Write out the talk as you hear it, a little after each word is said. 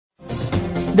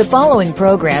The following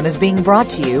program is being brought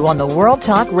to you on the World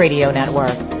Talk Radio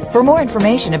Network. For more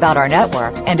information about our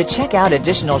network and to check out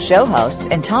additional show hosts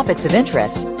and topics of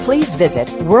interest, please visit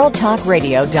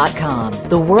worldtalkradio.com.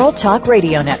 The World Talk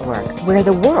Radio Network, where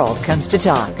the world comes to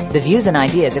talk. The views and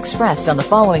ideas expressed on the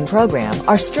following program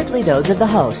are strictly those of the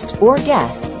host or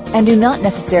guests and do not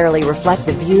necessarily reflect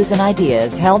the views and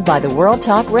ideas held by the World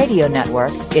Talk Radio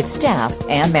Network, its staff,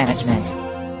 and management.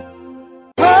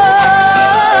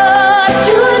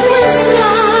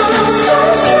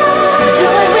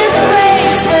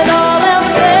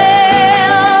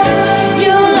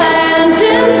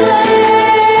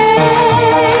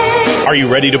 Are you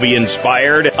ready to be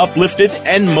inspired, uplifted,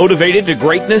 and motivated to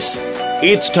greatness?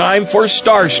 It's time for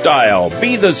Star Style.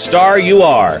 Be the star you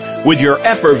are with your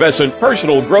effervescent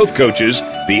personal growth coaches,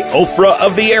 the Oprah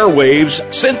of the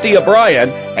airwaves, Cynthia Brian,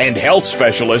 and health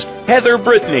specialist Heather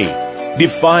Brittany.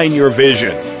 Define your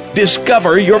vision,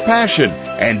 discover your passion,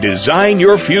 and design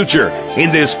your future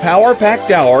in this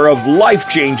power-packed hour of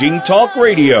life-changing talk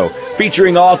radio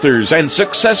featuring authors and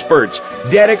successperts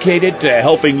dedicated to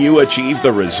helping you achieve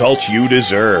the results you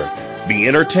deserve. Be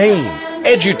entertained,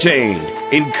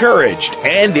 edutained, encouraged,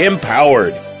 and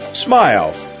empowered.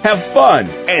 Smile, have fun,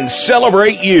 and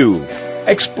celebrate you.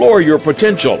 Explore your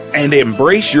potential and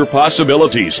embrace your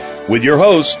possibilities with your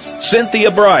hosts, Cynthia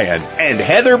Brian and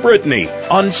Heather Brittany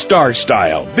on Star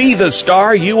Style. Be the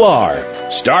star you are.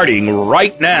 Starting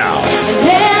right now.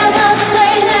 Never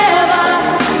say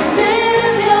never.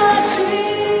 Live your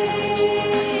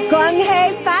dream. Gong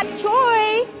hei fat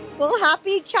choy. Well,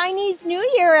 happy Chinese New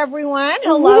Year, everyone.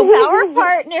 Hello, Power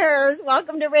Partners.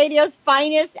 Welcome to radio's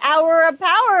finest hour of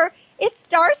power. It's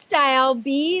Star Style,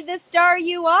 Be the Star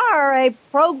You Are, a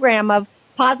program of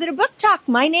positive book talk.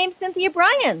 My name's Cynthia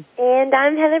Brian. And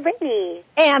I'm Heather Brittany.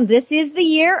 And this is the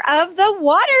year of the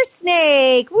water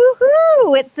snake.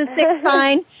 Woohoo! It's the sixth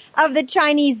sign of the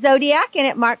Chinese zodiac, and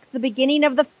it marks the beginning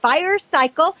of the fire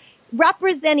cycle,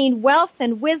 representing wealth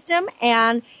and wisdom.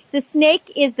 And the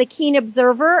snake is the keen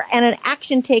observer and an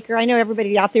action taker. I know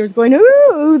everybody out there is going,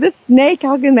 ooh, the snake,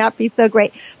 how can that be so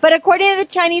great? But according to the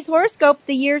Chinese horoscope,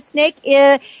 the year snake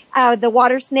is, the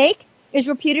water snake is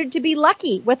reputed to be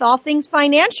lucky with all things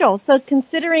financial. So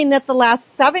considering that the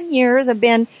last 7 years have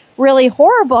been really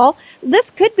horrible, this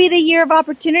could be the year of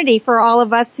opportunity for all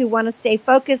of us who want to stay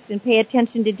focused and pay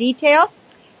attention to detail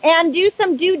and do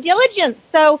some due diligence.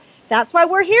 So that's why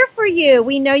we're here for you.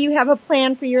 We know you have a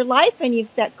plan for your life and you've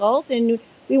set goals, and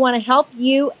we want to help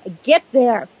you get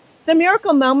there. The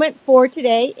miracle moment for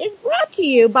today is brought to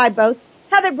you by both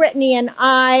Heather Brittany and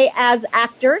I as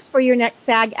actors for your next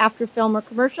SAG after film or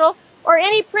commercial or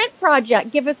any print project.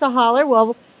 Give us a holler.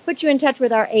 We'll put you in touch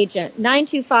with our agent,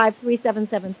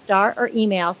 925-377-STAR, or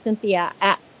email Cynthia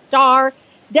at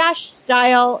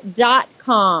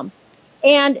star-style.com.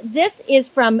 And this is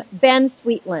from Ben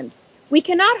Sweetland. We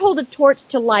cannot hold a torch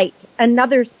to light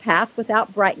another's path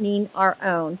without brightening our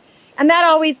own. And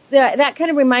that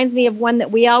kind of reminds me of one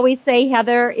that we always say,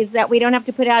 Heather, is that we don't have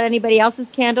to put out anybody else's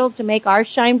candle to make ours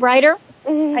shine brighter.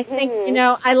 Mm-hmm. I think,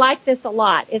 I like this a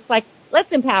lot. It's like,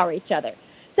 let's empower each other.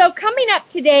 So coming up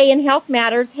today in Health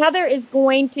Matters, Heather is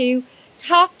going to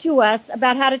talk to us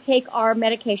about how to take our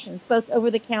medications, both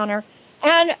over the counter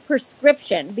and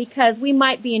prescription, because we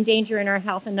might be in danger in our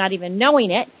health and not even knowing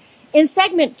it. In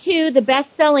segment 2, the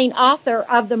best-selling author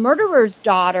of The Murderer's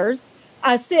Daughters,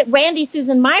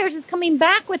 Susan Meyers, is coming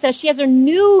back with us. She has her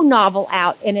new novel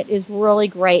out, and it is really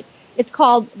great. It's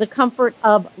called The Comfort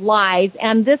of Lies,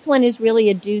 and this one is really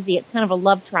a doozy. It's kind of a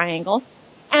love triangle.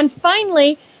 And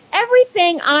finally,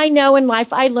 everything I know in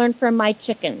life I learned from my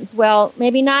chickens. Well,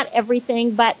 maybe not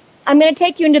everything, but I'm going to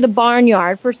take you into the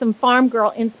barnyard for some farm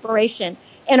girl inspiration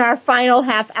in our final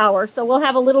half hour. So we'll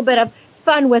have a little bit of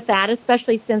fun with that,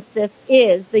 especially since this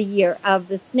is the year of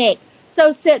the snake.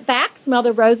 So sit back, smell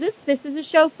the roses. This is a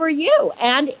show for you,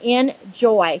 and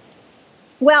enjoy.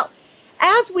 Well,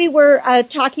 as we were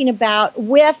talking about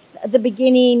with the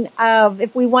beginning of,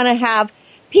 if we want to have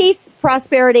peace,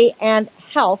 prosperity, and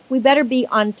health, we better be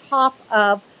on top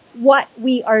of what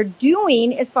we are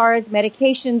doing as far as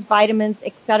medications, vitamins,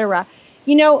 etc.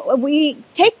 We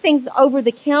take things over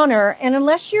the counter, and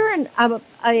unless you're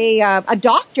a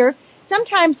doctor,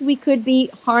 sometimes we could be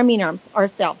harming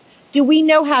ourselves. Do we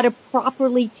know how to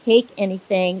properly take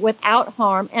anything without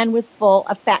harm and with full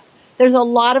effect? There's a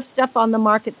lot of stuff on the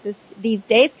market these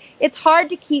days. It's hard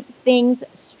to keep things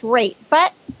straight,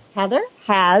 but Heather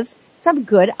has some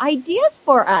good ideas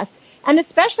for us, and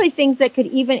especially things that could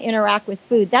even interact with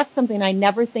food. That's something I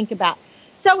never think about.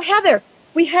 So Heather,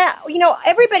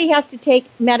 everybody has to take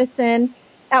medicine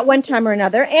at one time or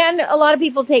another, and a lot of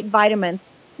people take vitamins.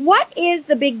 What is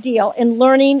the big deal in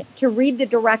learning to read the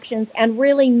directions and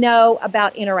really know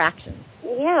about interactions?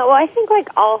 Yeah, well, I think like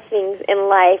all things in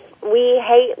life, we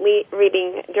hate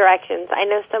reading directions. I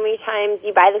know so many times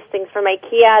you buy these things from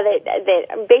IKEA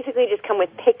that basically just come with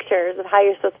pictures of how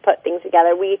you're supposed to put things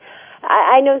together.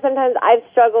 I know sometimes I've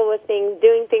struggled with things,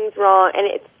 doing things wrong, and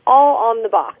it's all on the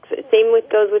box. Same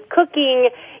goes with cooking,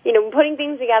 putting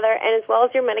things together, and as well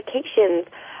as your medications.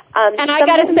 And I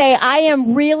got to say, I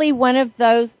am really one of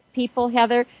those people,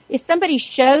 Heather. If somebody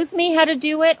shows me how to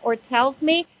do it or tells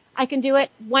me, I can do it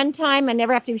one time. I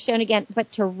never have to be shown again.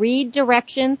 But to read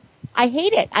directions, I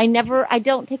hate it. I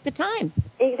don't take the time.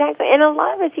 Exactly. And a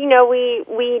lot of us,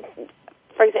 we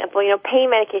for example, pain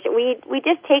medication, we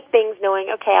just take things knowing,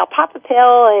 okay, I'll pop a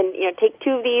pill and, take 2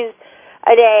 of these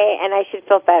a day and I should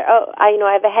feel better. Oh, I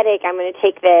have a headache, I'm going to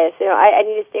take this. I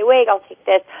need to stay awake, I'll take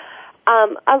this.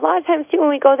 A lot of times, too, when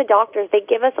we go to the doctors, they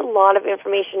give us a lot of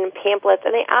information and pamphlets,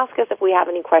 and they ask us if we have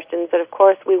any questions. But, of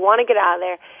course, we want to get out of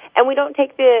there, and we don't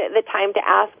take the time to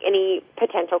ask any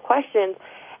potential questions.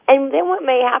 And then what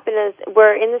may happen is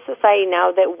we're in the society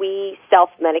now that we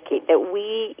self-medicate, that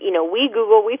we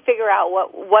Google, we figure out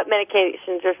what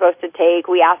medications we're supposed to take.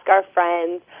 We ask our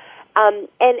friends. And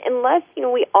unless,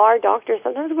 we are doctors,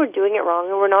 sometimes we're doing it wrong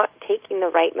and we're not taking the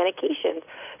right medications.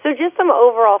 So just some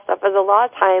overall stuff is a lot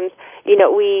of times,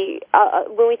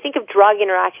 when we think of drug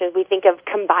interactions, we think of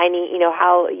combining,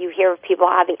 how you hear of people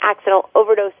having accidental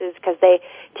overdoses because they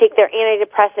take their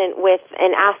antidepressant with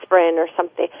an aspirin or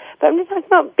something. But I'm just talking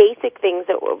about basic things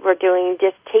that we're doing,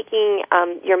 just taking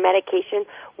your medication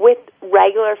with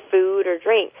regular food or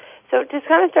drink. So to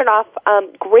kind of start off,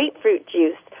 grapefruit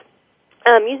juice.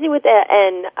 Usually with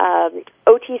an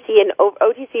OTC, and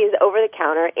OTC is over the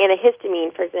counter, and a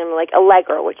histamine, for example, like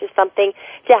Allegra, which is something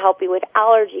to help you with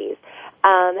allergies.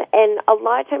 And a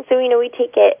lot of times, so we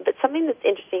take it, but something that's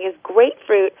interesting is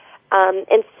grapefruit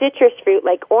and citrus fruit,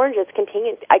 like oranges,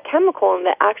 contain a chemical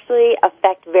that actually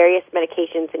affect various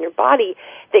medications in your body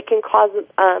that can cause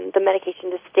the medication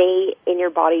to stay in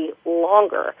your body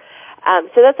longer.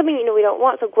 So that's something we don't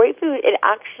want. So grapefruit, it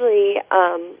actually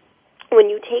when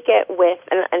you take it with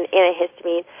an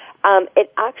antihistamine,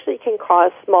 it actually can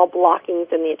cause small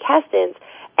blockings in the intestines,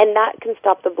 and that can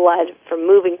stop the blood from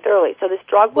moving thoroughly. So this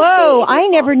drug will Whoa, I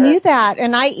never knew that.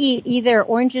 And I eat either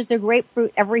oranges or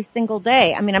grapefruit every single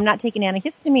day. I mean, I'm not taking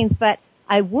antihistamines, but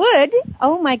I would.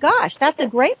 Oh my gosh, that's a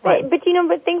great one. But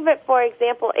but think of it, for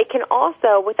example, it can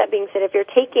also, with that being said, if you're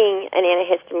taking an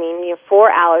antihistamine, for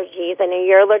allergies, I know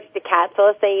you're allergic to cats, so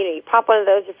let's say, you pop one of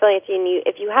those, you're feeling itchy, and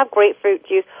if you have grapefruit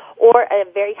juice or a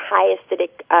very high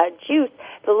acidic juice,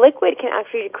 the liquid can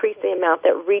actually decrease the amount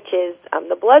that reaches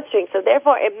the bloodstream. So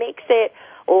therefore, it makes it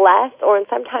less or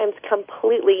sometimes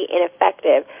completely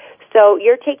ineffective. So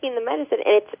you're taking the medicine,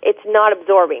 and it's not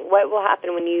absorbing. What will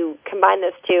happen when you combine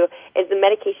those two is the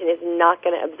medication is not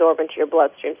going to absorb into your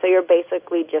bloodstream. So you're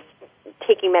basically just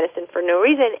taking medicine for no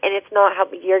reason, and it's not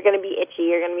helping. You're going to be itchy,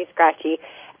 you're going to be scratchy,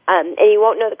 and you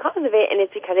won't know the cause of it, and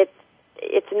it's because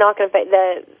it's not going to affect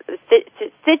the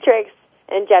citrus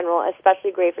in general,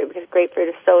 especially grapefruit, because grapefruit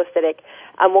is so acidic,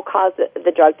 will cause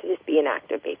the drug to just be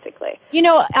inactive, basically.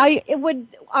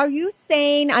 Are you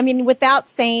saying, I mean, without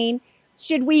saying,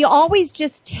 should we always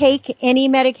just take any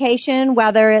medication,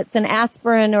 whether it's an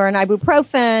aspirin or an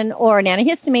ibuprofen or an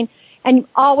antihistamine, and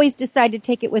always decide to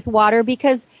take it with water?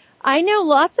 Because I know a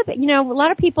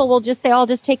lot of people will just say, I'll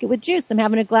just take it with juice. I'm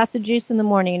having a glass of juice in the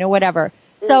morning or whatever.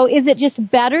 Mm-hmm. So is it just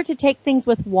better to take things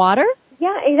with water?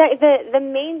 Yeah, exactly. The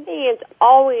main thing is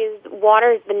always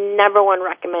water is the number one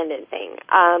recommended thing.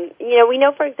 We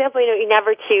know, for example, you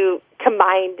never to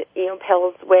combine,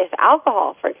 pills with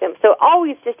alcohol, for example. So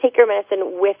always just take your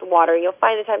medicine with water. You'll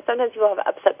find sometimes people have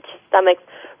upset stomachs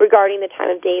regarding the time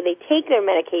of day they take their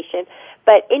medication.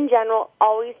 But in general,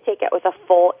 always take it with a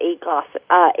full 8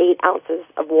 ounces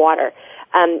of water.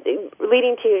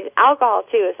 Leading to alcohol,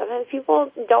 too. Sometimes people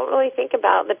don't really think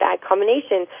about the bad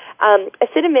combination.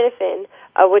 Acetaminophen,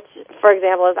 which, for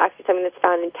example, is actually something that's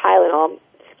found in Tylenol,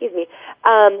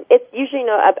 it's usually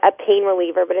a pain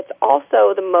reliever, but it's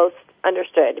also the most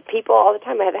understood. People all the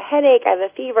time, I have a headache, I have a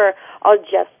fever, I'll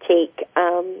just take,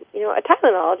 a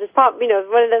Tylenol, I'll just pop, one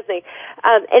of those things.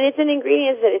 And it's an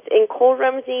ingredient that it's in cold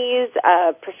remedies,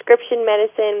 prescription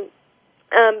medicine,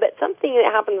 but something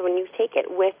that happens when you take it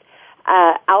with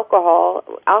alcohol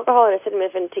and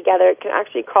acetaminophen together can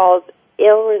actually cause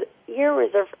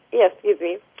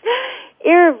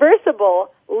irreversible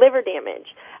liver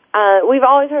damage. We've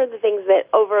always heard the things that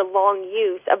over long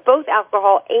use of both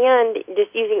alcohol and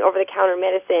just using over-the-counter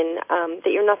medicine,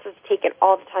 that you're not supposed to take it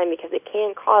all the time because it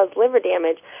can cause liver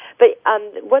damage. But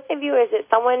what they view is that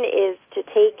someone is to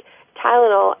take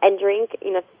Tylenol and drink,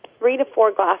 3 to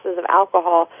 4 glasses of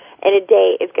alcohol in a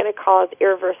day is going to cause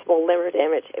irreversible liver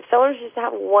damage. If someone just to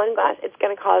have 1 glass, it's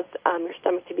going to cause your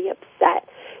stomach to be upset.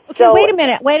 Okay, wait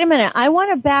a minute. I want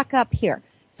to back up here.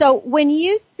 So when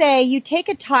you say you take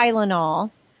a Tylenol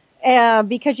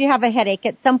because you have a headache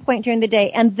at some point during the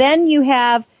day, and then you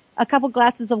have a couple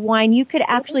glasses of wine, you could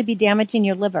actually be damaging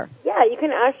your liver. Yeah, you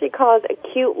can actually cause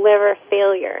acute liver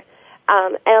failure.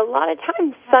 And a lot of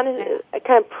times, kind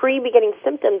of pre-beginning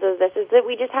symptoms of this is that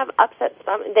we just have upset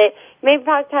stomach. They maybe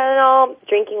have Tylenol,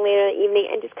 drinking later in the evening,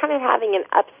 and just kind of having an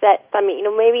upset stomach.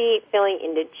 Maybe feeling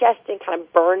indigestion, kind of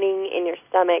burning in your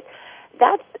stomach.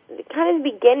 That's kind of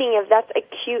the beginning of that's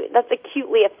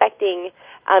acutely affecting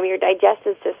your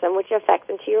digestive system, which affects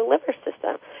into your liver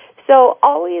system. So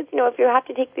always, if you have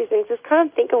to take these things, just kind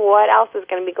of think of what else is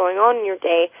going to be going on in your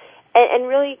day,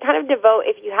 and really kind of devote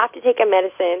if you have to take a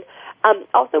medicine.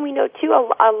 Also, we know, too,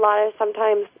 a lot of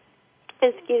sometimes,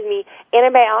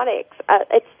 antibiotics.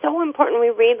 It's so important when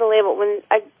we read the label. When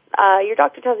your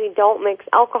doctor tells you don't mix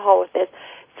alcohol with this,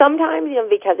 sometimes,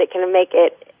 because it can make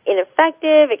it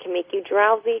ineffective, it can make you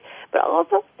drowsy, but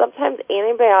also sometimes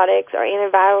antibiotics or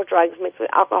antiviral drugs mixed with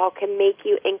alcohol can make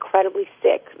you incredibly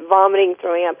sick, vomiting,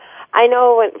 throwing up. I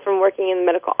know from working in the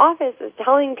medical office, is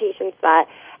telling patients that,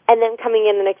 and then coming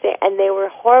in the next day, and they were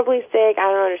horribly sick. I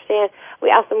don't understand. We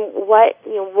asked them, what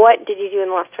did you do in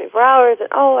the last 24 hours? And,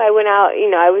 I went out,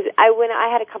 I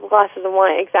had a couple glasses of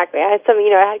wine, exactly. I had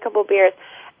I had a couple of beers.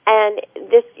 And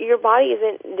your body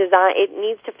isn't designed, it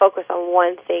needs to focus on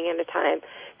one thing at a time.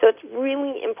 So it's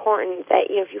really important that,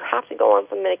 if you have to go on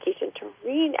some medication, to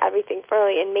read everything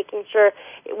thoroughly and making sure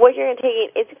what you're going to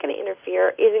take isn't going to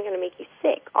interfere, isn't going to make you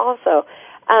sick. Also,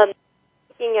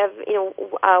 speaking of,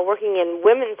 working in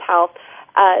women's health,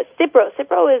 Cipro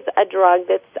is a drug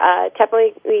that's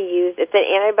typically used. It's an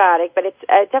antibiotic, but it's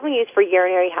definitely used for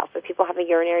urinary health, so people have a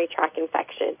urinary tract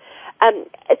infection.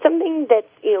 It's something that's,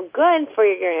 good for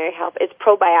your urinary health is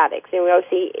probiotics. We always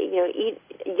see, eat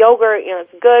yogurt,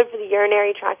 it's good for the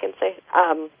urinary tract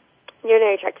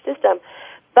system.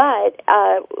 But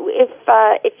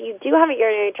if you do have a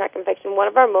urinary tract infection, one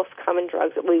of our most common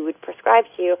drugs that we would prescribe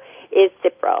to you is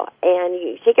Cipro, and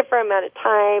you take it for an amount of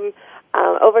time.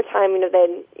 Over time,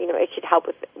 then it should help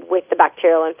with the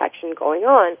bacterial infection going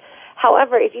on.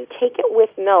 However, if you take it with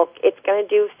milk, it's going to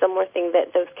do a similar thing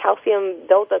that those calcium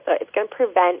buildups are. It's going to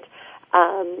prevent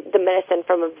the medicine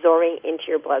from absorbing into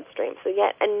your bloodstream. So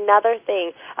yet another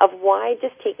thing of why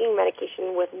just taking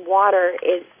medication with water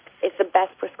is the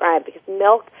best prescribed, because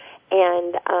milk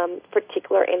and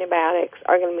particular antibiotics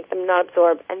are going to make them not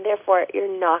absorb, and therefore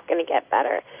you're not going to get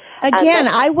better. Again,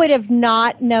 I would have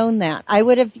not known that. I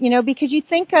would have, because you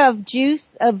think of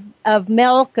juice, of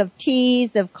milk, of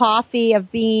teas, of coffee,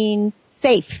 of being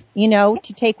safe,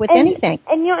 to take with anything.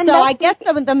 So I guess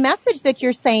the message that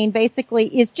you're saying basically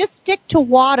is just stick to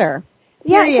water,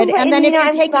 period. Yeah, and then if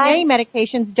you're taking any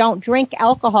medications, don't drink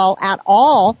alcohol at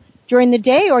all during the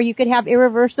day, or you could have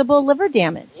irreversible liver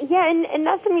damage. Yeah, and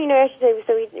that's something, I should say.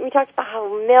 So we talked about how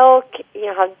milk,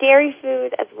 how dairy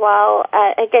food as well.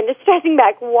 Again, just stressing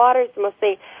back, water is the most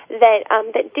thing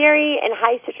that dairy and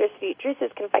high citrus fruit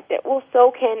juices can affect it. Well,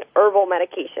 so can herbal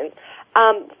medications.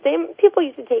 People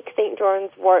used to take St.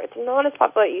 John's wort. It's not as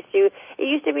popular as it used to. It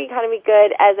used to be kind of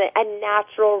good as a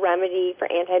natural remedy for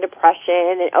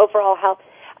antidepressant and overall health.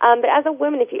 But as a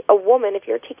woman, if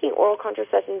you're taking oral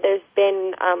contraception, there's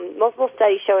been multiple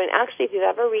studies showing. Actually, if you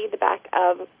ever read the back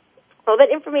of all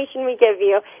that information we give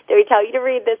you, that we tell you to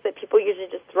read this, that people usually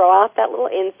just throw out that little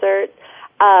insert.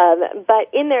 But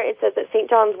in there it says that St.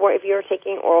 John's wort, if you're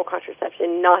taking oral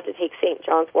contraception, not to take St.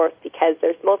 John's wort, because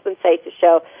there's multiple studies to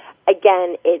show,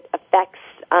 again, it affects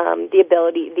the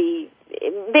ability,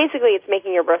 basically it's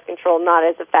making your birth control not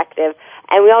as effective.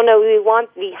 And we all know we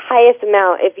want the highest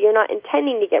amount. If you're not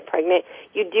intending to get pregnant,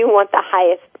 you do want the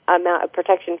highest amount of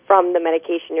protection from the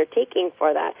medication you're taking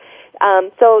for that.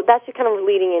 So that's just kind of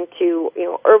leading into,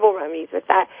 herbal remedies with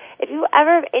that. If you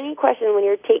ever have any question when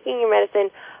you're taking your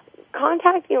medicine,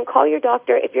 call your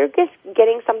doctor. If you're just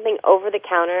getting something over the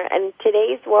counter, and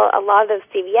a lot of those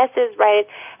CVS's, right,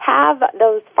 have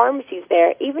those pharmacies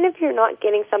there. Even if you're not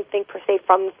getting something per se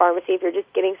from the pharmacy, if you're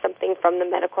just getting something from the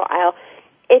medical aisle,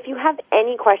 if you have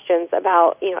any questions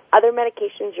about, other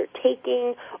medications you're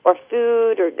taking or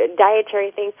food or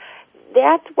dietary things,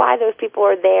 that's why those people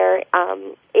are there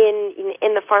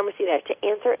in the pharmacy there to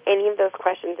answer any of those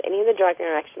questions, any of the drug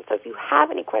interactions. So if you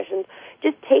have any questions,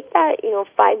 just take that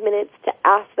 5 minutes to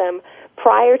ask them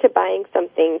prior to buying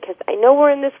something, because I know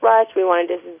we're in this rush. We want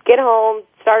to just get home,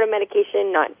 start a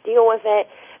medication, not deal with it.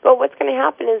 But what's going to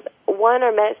happen is, one,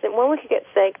 we could get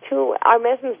sick. Two, our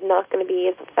medicine's not going to be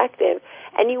as effective.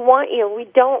 And we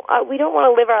don't want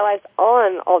to live our lives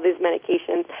on all these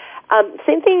medications.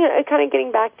 Same thing, kind of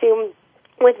getting back to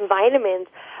with vitamins.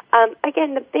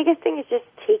 Again, the biggest thing is just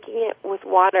taking it with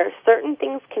water. Certain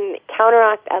things can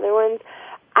counteract other ones.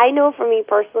 I know for me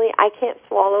personally, I can't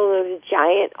swallow those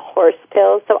giant horse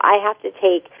pills, so I have to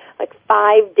take like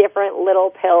 5 different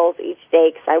little pills each day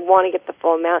because I want to get the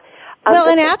full amount. Well,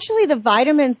 and actually the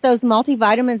vitamins, those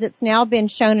multivitamins, it's now been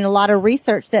shown in a lot of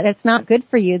research that it's not good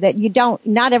for you, that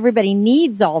not everybody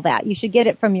needs all that. You should get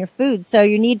it from your food. So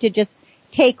you need to just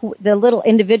take the little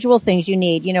individual things you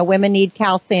need. Women need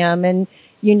calcium, and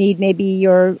you need maybe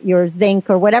your zinc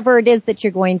or whatever it is that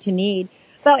you're going to need.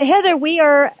 But Heather, we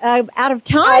are out of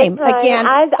time again.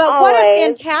 But what a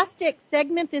fantastic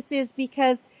segment this is,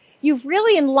 because you've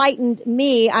really enlightened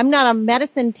me. I'm not a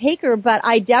medicine taker, but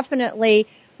I definitely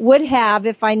would have,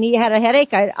 if I had a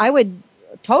headache, I would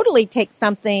totally take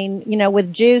something,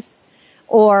 with juice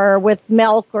or with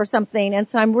milk or something. And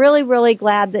so I'm really, really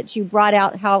glad that you brought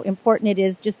out how important it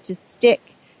is just to stick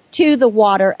to the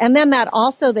water. And then that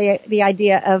also the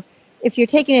idea of, if you're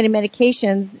taking any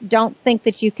medications, don't think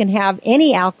that you can have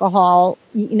any alcohol,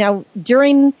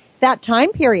 during that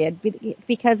time period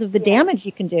because of the damage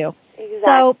you can do.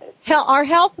 Exactly. So our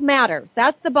health matters.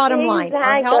 That's the bottom line.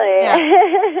 Our health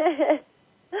matters.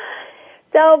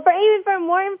 So for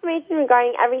more information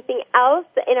regarding everything else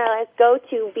in our lives, go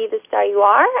to Be the Star You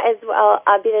Are, as well,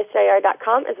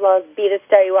 BeTheStarYouAre.com, as well as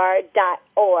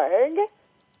BeTheStarYouAre.org.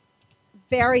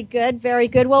 Very good, very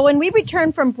good. Well, when we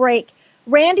return from break,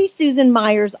 Randy Susan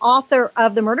Meyers, author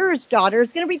of The Murderer's Daughter,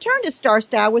 is going to return to Star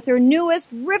Style with her newest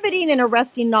riveting and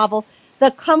arresting novel,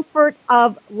 The Comfort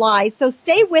of Lies. So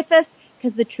stay with us,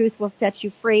 because the truth will set you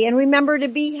free. And remember to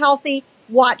be healthy,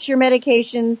 watch your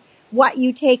medications, what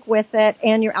you take with it,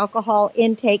 and your alcohol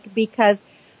intake, because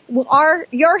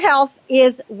your health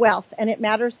is wealth, and it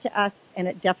matters to us, and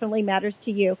it definitely matters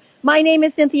to you. My name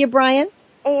is Cynthia Brian.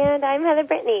 And I'm Heather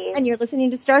Brittany. And you're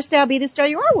listening to Star Style, Be the Star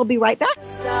You Are. We'll be right back.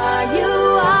 Star you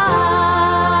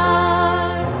are,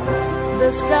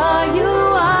 the star you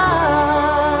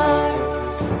are,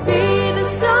 be the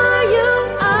star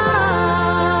you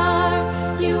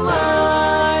are, you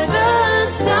are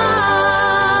the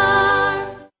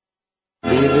star.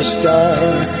 Be the star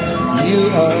you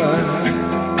are,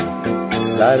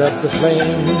 light up the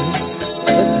flame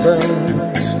that burns.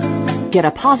 Get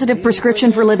a positive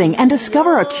prescription for living and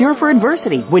discover a cure for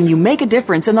adversity when you make a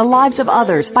difference in the lives of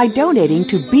others by donating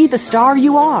to Be the Star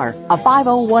You Are, a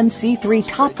 501c3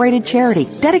 top-rated charity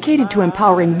dedicated to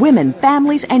empowering women,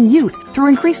 families, and youth through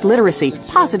increased literacy,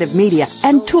 positive media,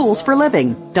 and tools for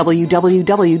living.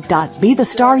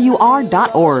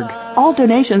 www.BeTheStarYouAre.org. All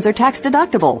donations are tax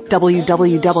deductible.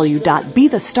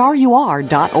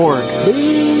 www.BeTheStarYouAre.org.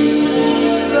 Be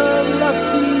the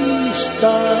lucky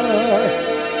star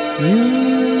you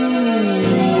are.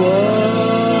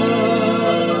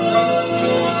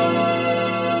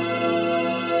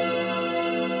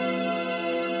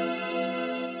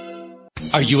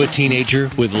 Are you a teenager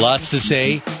with lots to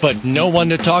say, but no one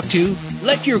to talk to?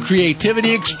 Let your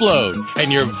creativity explode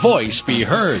and your voice be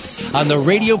heard on the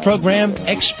radio program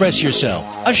Express Yourself,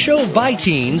 a show by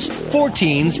teens, for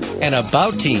teens, and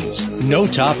about teens. No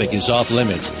topic is off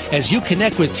limits as you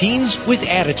connect with teens with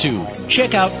attitude.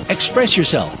 Check out Express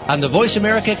Yourself on the Voice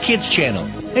America Kids channel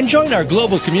and join our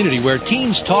global community where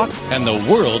teens talk and the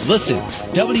world listens.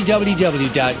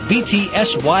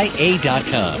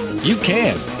 www.btsya.com. You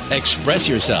can express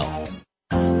yourself.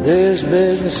 This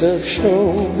business of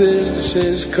show business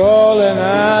is calling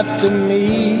out to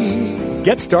me.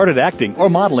 Get started acting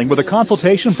or modeling with a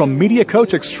consultation from media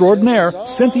coach extraordinaire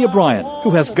Cynthia Brian,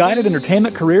 who has guided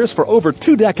entertainment careers for over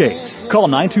 2 decades. Call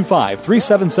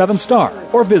 925-377-STAR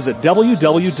or visit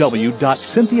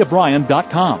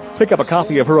www.cynthiabrian.com. Pick up a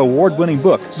copy of her award-winning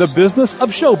book, The Business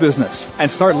of Show Business,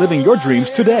 and start living your dreams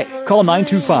today. Call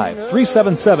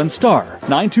 925-377-STAR.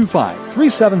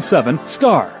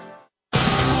 925-377-STAR.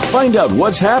 Find out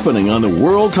what's happening on the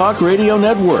World Talk Radio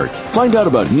Network. Find out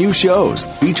about new shows,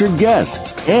 featured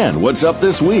guests, and what's up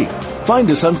this week.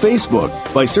 Find us on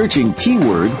Facebook by searching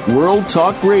keyword World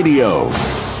Talk Radio.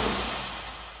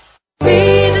 Be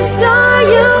the star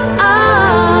you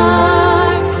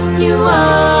are. You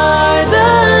are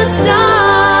the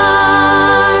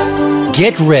star.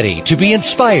 Get ready to be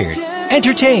inspired,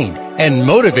 entertained, and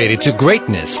motivated to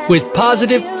greatness with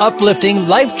positive, uplifting,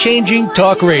 life-changing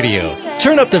talk radio.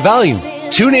 Turn up the volume.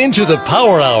 Tune in to the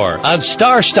Power Hour on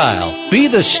Star Style. Be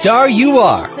the star you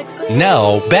are.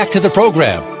 Now, back to the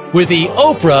program with the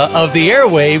Oprah of the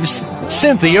airwaves,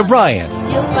 Cynthia Brian.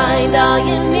 You'll find all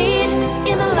you need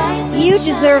in a life. You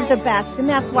deserve the best, and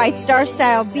that's why Star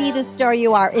Style Be the Star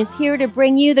You Are is here to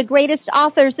bring you the greatest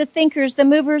authors, the thinkers, the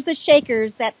movers, the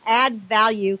shakers that add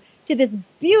value to this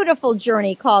beautiful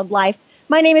journey called life.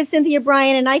 My name is Cynthia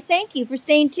Brian, and I thank you for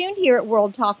staying tuned here at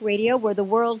World Talk Radio, where the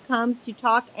world comes to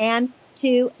talk and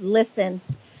to listen.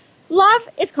 Love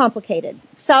is complicated.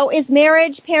 So is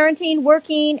marriage, parenting,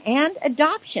 working, and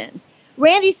adoption.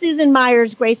 Randy Susan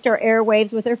Meyers graced our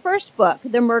airwaves with her first book,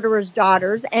 The Murderer's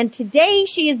Daughters, and today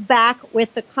she is back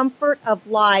with The Comfort of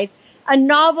Lies, a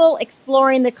novel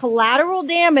exploring the collateral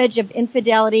damage of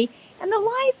infidelity and the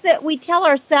lies that we tell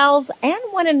ourselves and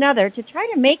one another to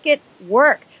try to make it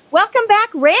work. Welcome back,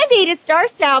 Randy, to Star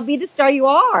Style, Be the Star You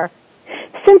Are.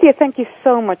 Cynthia, thank you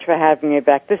so much for having me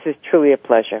back. This is truly a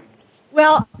pleasure.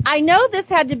 Well, I know this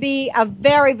had to be a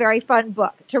very, very fun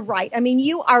book to write. I mean,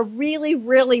 you are really,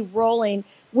 really rolling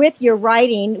with your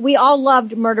writing. We all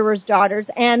loved Murderer's Daughters,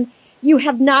 and you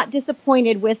have not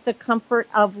disappointed with The Comfort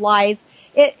of Lies.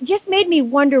 It just made me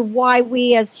wonder why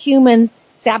we as humans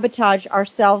sabotage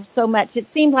ourselves so much. It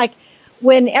seemed like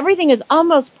when everything is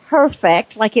almost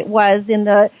perfect, like it was in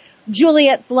the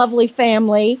Juliet's lovely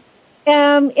family,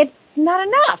 it's not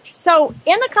enough. So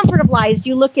in The Comfort of Lies,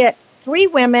 you look at 3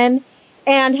 women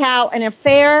and how an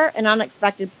affair, an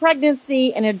unexpected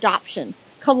pregnancy, and adoption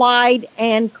collide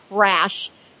and crash.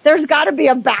 There's got to be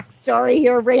a backstory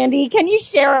here, Randy. Can you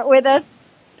share it with us?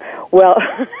 Well,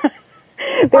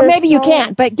 or maybe you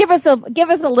can't, but give us a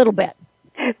little bit.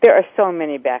 There are so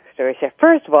many backstories here.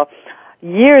 First of all,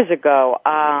 years ago,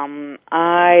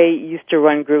 I used to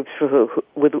run groups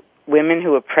with women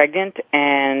who were pregnant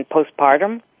and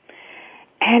postpartum.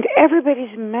 And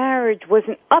everybody's marriage was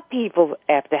an upheaval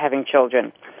after having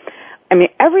children. I mean,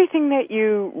 everything that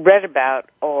you read about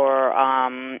or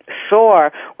saw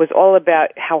was all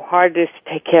about how hard it is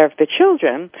to take care of the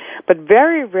children, but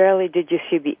very rarely did you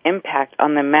see the impact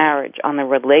on the marriage, on the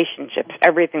relationships,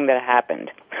 everything that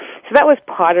happened. So that was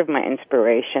part of my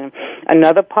inspiration.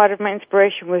 Another part of my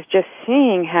inspiration was just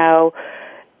seeing how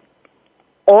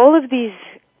all of these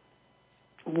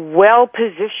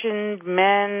well-positioned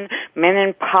men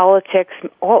in politics,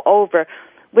 all over,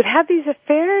 would have these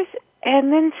affairs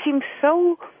and then seem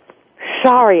so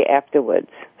sorry afterwards.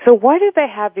 So why did they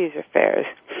have these affairs?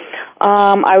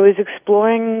 I was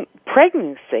exploring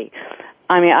pregnancy.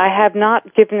 I mean, I have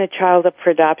not given a child up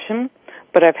for adoption,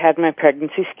 but I've had my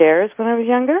pregnancy scares when I was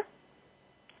younger.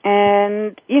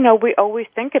 And, you know, we always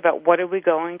think about what are we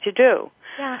going to do.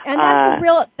 Yeah, and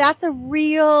that's a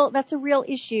real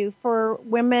issue for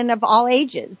women of all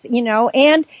ages, you know.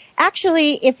 And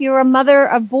actually, if you're a mother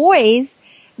of boys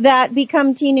that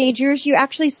become teenagers, you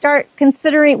actually start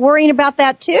worrying about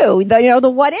that too. The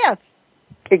what ifs.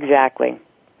 Exactly.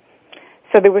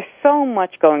 So there was so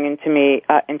much going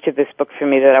into this book for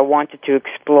me that I wanted to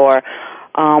explore.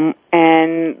 And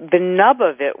the nub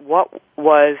of it,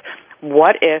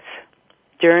 what if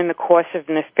during the course of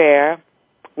an affair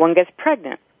one gets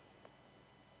pregnant?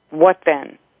 What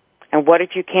then? And what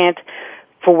if you can't,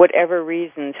 for whatever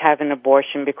reasons, have an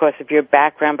abortion because of your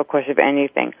background, because of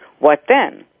anything? What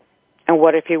then? And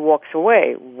what if he walks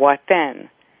away? What then?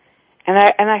 And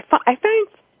I find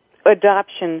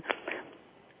adoption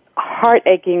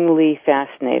heart-achingly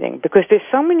fascinating because there's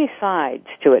so many sides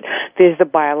to it. There's the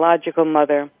biological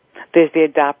mother, there's the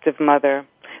adoptive mother,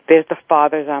 there's the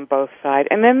fathers on both sides,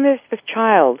 and then there's the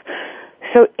child.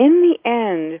 So in the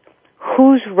end,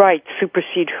 whose rights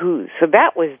supersede whose? So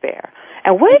that was there.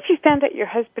 And what if you found out your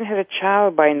husband had a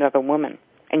child by another woman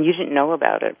and you didn't know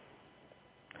about it?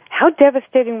 How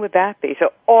devastating would that be?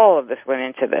 So all of this went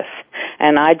into this.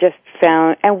 And I just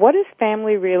found, and what does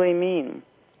family really mean?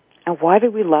 And why do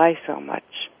we lie so much?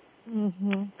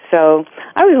 Mm-hmm. So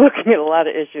I was looking at a lot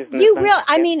of issues.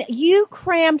 You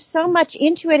crammed so much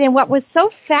into it. And what was so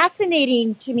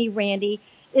fascinating to me, Randy,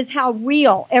 is how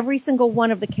real every single one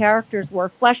of the characters were,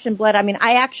 flesh and blood. I mean,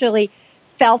 I actually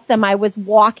felt them. I was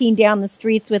walking down the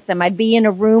streets with them. I'd be in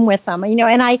a room with them, you know,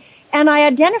 and I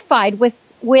identified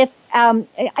with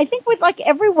I think with like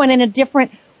everyone in a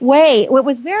different way. It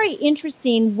was very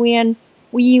interesting when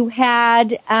you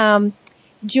had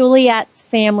Juliet's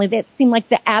family that seemed like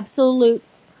the absolute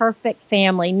perfect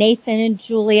family. Nathan and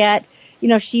Juliet, you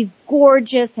know, she's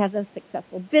gorgeous, has a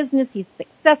successful business, he's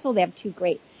successful, they have 2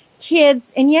 great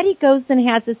kids, and yet he goes and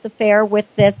has this affair with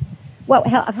this,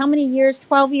 how many years,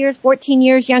 12 years, 14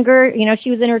 years younger, you know, she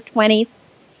was in her 20s,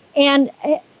 and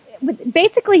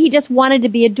basically he just wanted to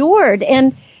be adored,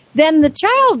 and then the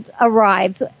child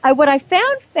arrives. What I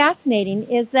found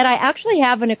fascinating is that I actually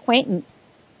have an acquaintance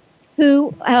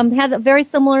who has a very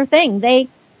similar thing. They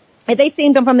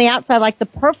seemed from the outside like the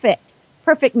perfect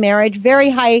perfect marriage, very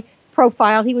high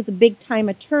profile. He was a big time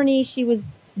attorney. She was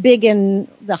big in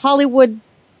the Hollywood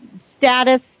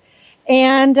status.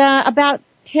 And about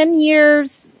 10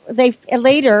 years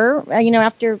later,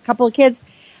 after a couple of kids,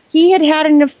 he had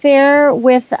an affair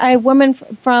with a woman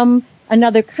from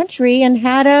another country and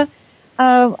had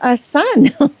a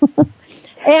son.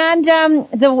 And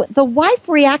the wife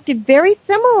reacted very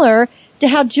similar to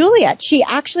how Juliet. She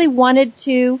actually wanted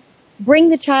to bring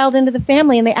the child into the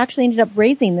family, and they actually ended up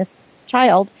raising this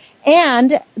child.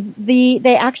 And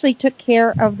they actually took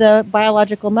care of the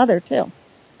biological mother too.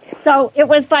 So it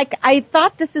was like, I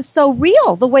thought, this is so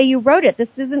real the way you wrote it.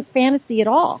 This isn't fantasy at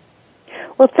all.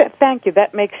 Well, thank you.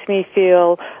 That makes me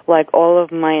feel like all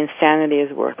of my insanity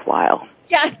is worthwhile.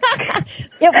 Yeah,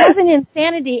 it wasn't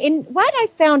insanity. And what I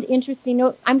found interesting,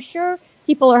 I'm sure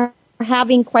people are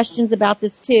having questions about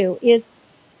this too, is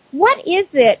what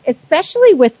is it,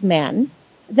 especially with men,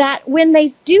 that when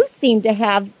they do seem to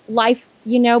have life,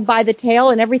 by the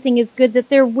tail and everything is good, that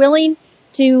they're willing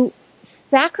to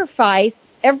sacrifice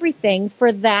everything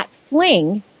for that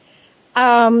fling,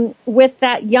 with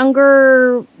that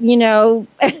younger,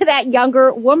 that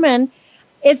younger woman?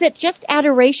 Is it just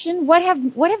adoration? How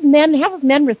have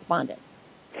men responded?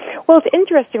 Well, it's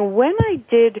interesting. When I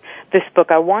did this book,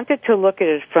 I wanted to look at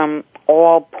it from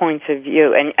all points of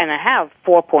view, and I have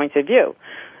 4 points of view.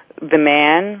 The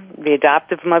man, the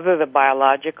adoptive mother, the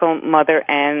biological mother,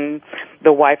 and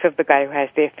the wife of the guy who has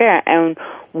the affair. And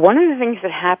one of the things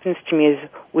that happens to me is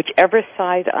whichever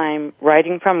side I'm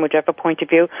writing from, whichever point of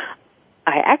view,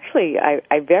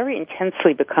 I very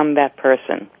intensely become that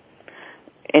person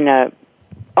in a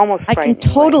almost I can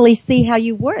totally see how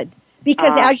you would.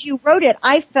 Because as you wrote it,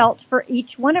 I felt for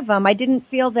each one of them. I didn't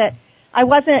feel that I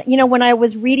wasn't, when I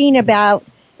was reading about,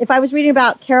 if I was reading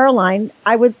about Caroline,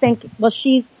 I would think, well,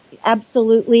 she's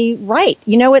absolutely right.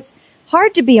 It's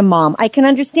hard to be a mom. I can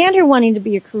understand her wanting to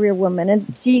be a career woman,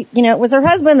 and she, it was her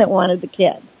husband that wanted the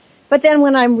kid. But then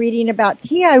when I'm reading about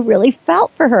Tia, I really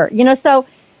felt for her. So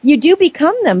you do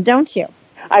become them, don't you?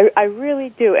 I really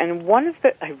do. And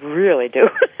I really do.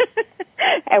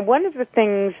 And one of the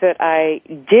things that I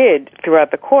did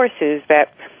throughout the course is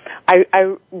that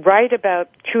I write about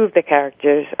 2 of the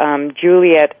characters,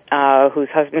 Juliet, whose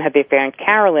husband had the affair, and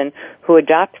Carolyn, who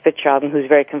adopts the child and who's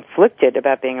very conflicted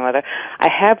about being a mother. I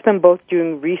have them both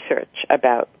doing research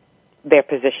about their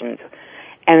positions.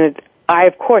 And I,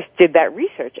 of course, did that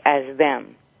research as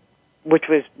them, which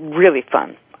was really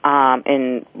fun,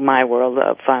 in my world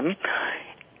of fun.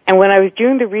 And when I was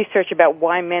doing the research about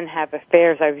why men have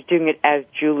affairs, I was doing it as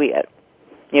Juliet,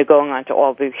 going on to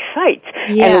all these sites.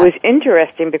 Yeah. And it was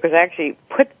interesting because I actually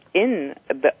put in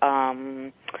the,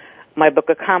 my book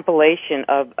a compilation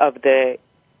of the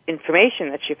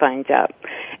information that she finds out.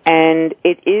 And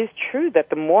it is true that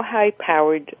the more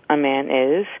high-powered a man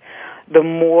is, the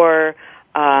more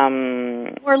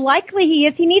likely he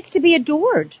is. He needs to be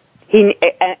adored. And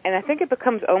I think it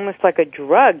becomes almost like a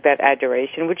drug, that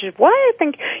adoration, which is why I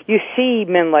think you see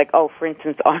men like, for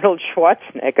instance, Arnold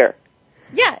Schwarzenegger.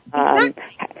 Yeah, exactly.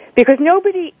 Because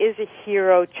nobody is a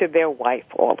hero to their wife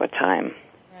all the time.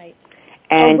 Right.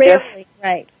 And rarely,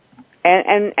 right.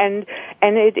 And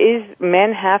it is,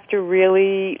 men have to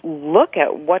really look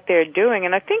at what they're doing.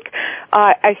 And I think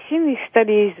I've seen these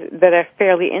studies that are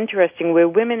fairly interesting where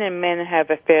women and men have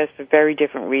affairs for very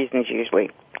different reasons usually.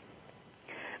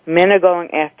 Men are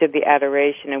going after the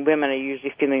adoration, and women are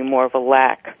usually feeling more of a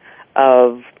lack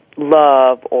of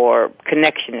love or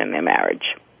connection in their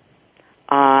marriage.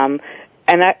 And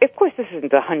of course, this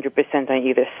isn't 100% on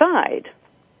either side,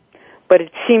 but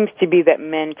it seems to be that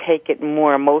men take it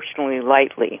more emotionally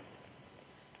lightly.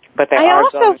 But I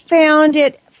also found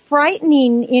it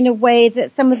frightening in a way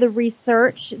that some of the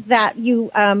research that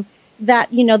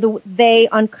they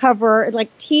uncover,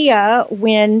 like Tia,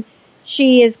 when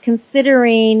she is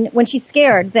considering, when she's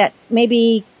scared that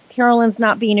maybe Carolyn's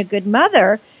not being a good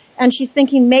mother, and she's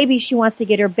thinking maybe she wants to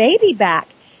get her baby back.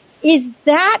 Or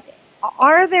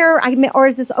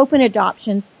is this open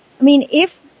adoptions? I mean,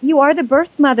 if you are the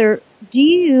birth mother, do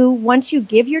you, once you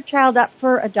give your child up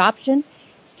for adoption,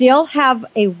 still have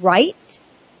a right,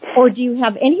 or do you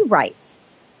have any rights?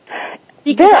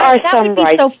 Because that would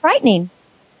be so frightening.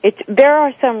 There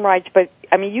are some rights, but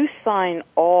I mean, you sign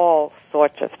all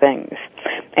sorts of things,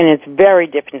 and it's very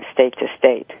different state to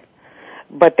state.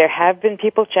 But there have been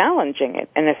people challenging it,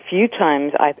 and a few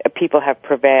times people have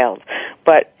prevailed.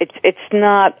 But it's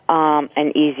not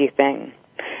an easy thing.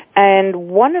 And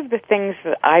one of the things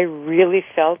that I really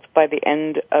felt by the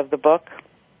end of the book,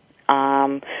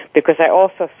 because I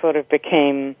also sort of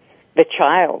became the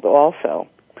child also,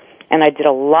 and I did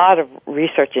a lot of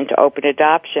research into open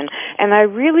adoption, and I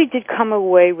really did come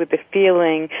away with the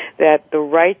feeling that the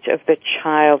rights of the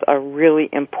child are really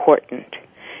important,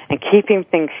 and keeping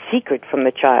things secret from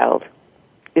the child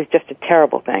is just a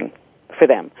terrible thing for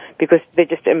them, because they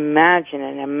just imagine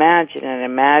and imagine and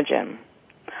imagine.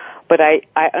 But I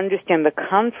understand the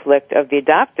conflict of the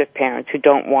adoptive parents who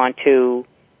don't want to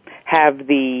have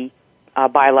the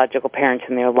biological parents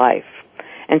in their life.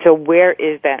 And so where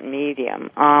is that medium?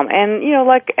 And, you know,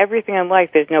 like everything in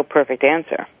life, there's no perfect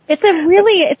answer. It's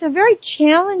a very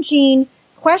challenging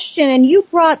question, and you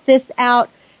brought this out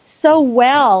so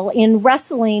well in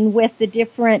wrestling with the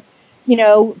different, you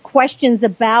know, questions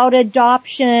about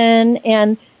adoption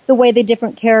and the way the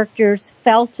different characters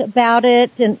felt about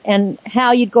it and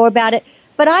how you'd go about it.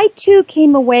 But I too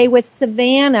came away with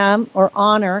Savannah, or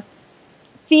Honor,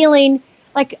 feeling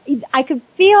like I could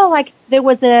feel like there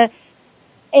was a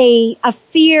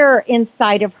fear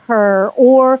inside of her,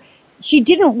 or she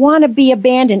didn't want to be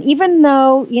abandoned, even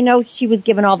though, you know, she was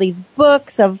given all these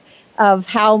books of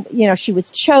how, you know, she was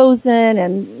chosen,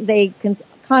 and they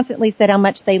constantly said how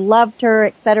much they loved her,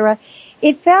 etc.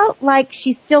 It felt like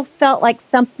she still felt like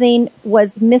something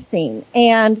was missing,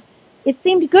 and it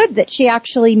seemed good that she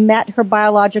actually met her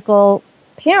biological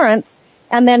parents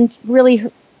and then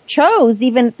really chose,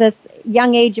 even at this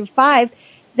young age of 5,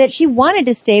 that she wanted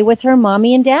to stay with her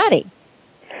mommy and daddy.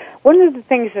 One of the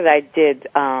things that I did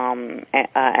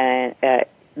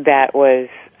that was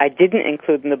I didn't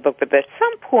include in the book, but at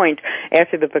some point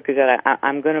after the book is out,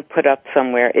 I'm going to put up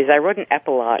somewhere, is I wrote an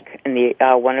epilogue in the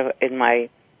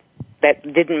that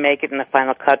didn't make it in the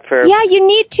final cut for. Yeah, you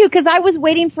need to, because I was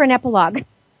waiting for an epilogue.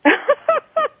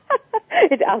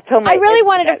 I'll tell I really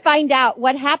wanted to find out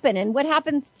what happened and what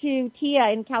happens to Tia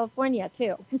in California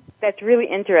too. That's really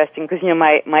interesting because, you know,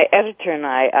 my editor and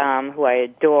I, who I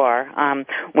adore,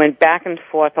 went back and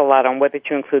forth a lot on whether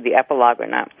to include the epilogue or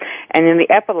not. And in the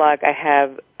epilogue, I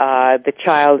have the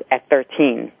child at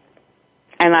 13.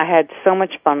 And I had so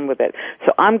much fun with it.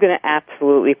 So I'm going to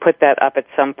absolutely put that up at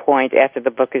some point after the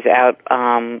book is out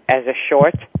as a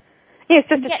short. Yeah, it's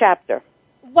just a chapter.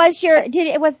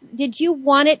 Did you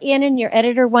want it in and your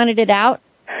editor wanted it out?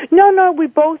 No, we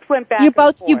both went back. You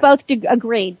both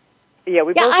agreed. Yeah,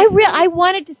 we both. I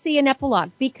wanted to see an epilogue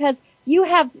because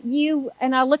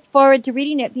and I look forward to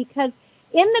reading it, because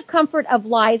in the comfort of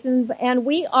lies, and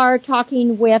we are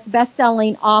talking with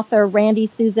best-selling author Randy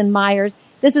Susan Meyers.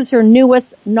 This is her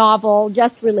newest novel,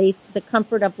 just released, The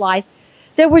Comfort of Lies.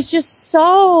 There was just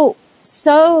so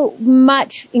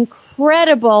much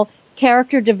incredible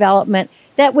character development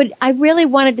that I really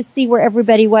wanted to see where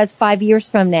everybody was 5 years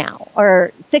from now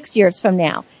or 6 years from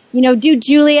now. You know, do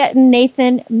Juliet and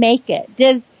Nathan make it?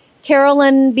 Does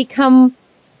Carolyn become,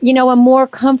 you know, a more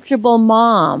comfortable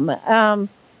mom?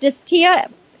 Does Tia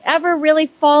ever really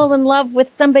fall in love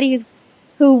with somebody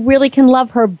who really can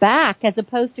love her back, as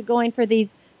opposed to going for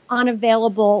these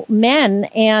unavailable men?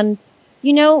 And,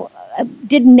 you know,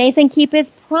 did Nathan keep his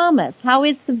promise? How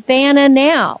is Savannah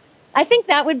now? I think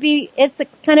it's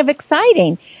kind of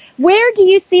exciting. Where do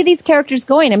you see these characters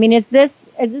going? I mean, is this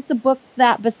a book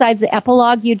that, besides the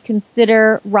epilogue, you'd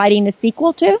consider writing a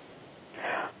sequel to?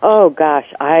 Oh gosh,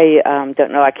 I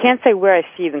don't know. I can't say where I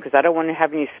see them because I don't want to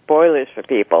have any spoilers for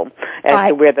people as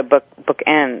to where the book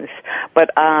ends. But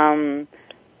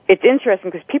it's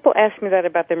interesting because people ask me that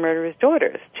about the Murderer's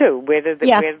Daughters too. Where did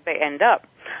they end up?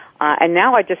 And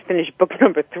now I just finished book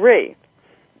number 3,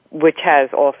 which has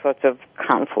all sorts of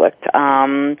conflict.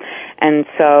 And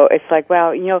so it's like,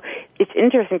 well, you know, it's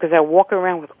interesting because I walk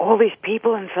around with all these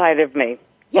people inside of me.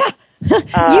 Yeah.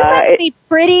 You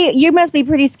must be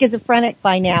pretty schizophrenic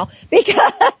by now,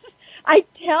 because I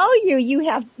tell you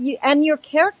and your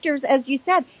characters, as you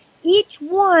said, each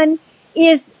one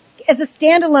is as a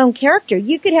standalone character.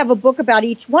 You could have a book about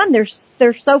each one.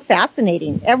 They're so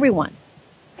fascinating, everyone.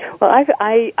 Well,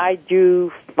 I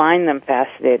do find them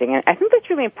fascinating, and I think that's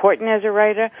really important as a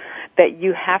writer, that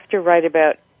you have to write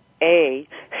about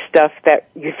stuff that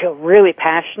you feel really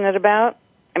passionate about.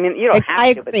 I mean, you don't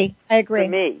have to. I agree. For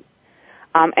me.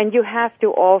 And you have to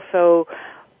also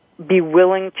be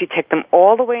willing to take them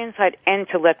all the way inside and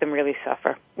to let them really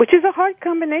suffer, which is a hard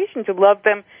combination, to love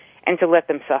them and to let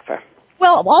them suffer.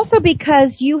 Well, also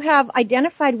because you have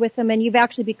identified with them and you've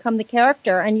actually become the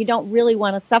character and you don't really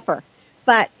want to suffer.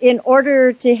 But in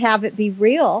order to have it be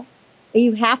real,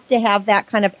 you have to have that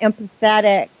kind of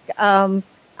empathetic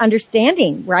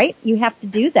understanding, right? You have to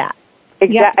do that.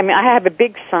 Exactly. I mean, I have a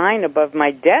big sign above my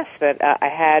desk that I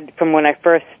had from when I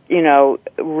first, you know,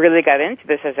 really got into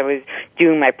this as I was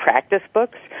doing my practice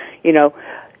books. You know,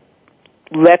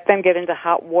 let them get into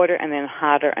hot water and then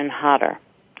hotter and hotter.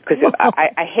 Because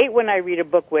I hate when I read a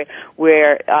book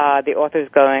where the author's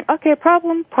going, okay,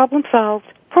 problem solved,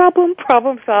 problem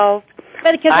solved.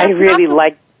 But because I really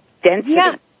like density.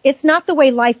 Yeah, it's not the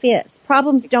way life is.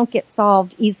 Problems don't get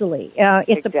solved easily.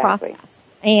 It's exactly. a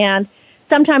process. And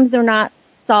sometimes they're not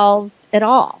solved at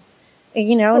all.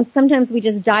 You know, and sometimes we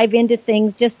just dive into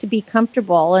things just to be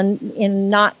comfortable and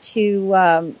not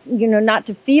to, not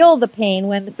to feel the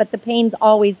pain but the pain's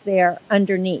always there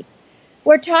underneath.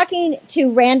 We're talking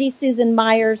to Randy Susan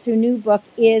Meyers, whose new book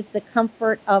is The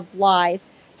Comfort of Lies.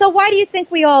 So why do you think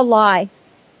we all lie?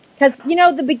 Because,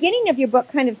 the beginning of your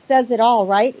book kind of says it all,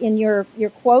 right? In your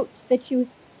quote that you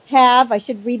have, I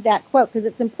should read that quote because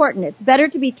it's important. It's better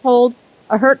to be told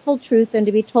a hurtful truth than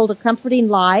to be told a comforting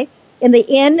lie. In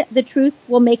the end, the truth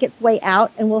will make its way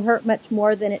out and will hurt much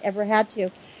more than it ever had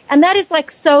to. And that is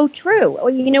so true.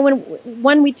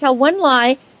 When we tell one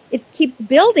lie, it keeps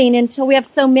building until we have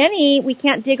so many, we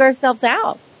can't dig ourselves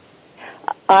out.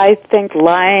 I think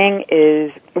lying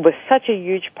was such a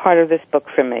huge part of this book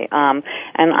for me.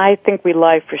 And I think we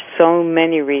lie for so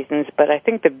many reasons, but I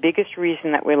think the biggest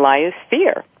reason that we lie is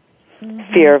fear.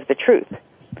 Mm-hmm. Fear of the truth.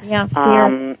 Yeah,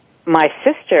 fear. My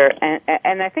sister,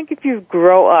 and I think if you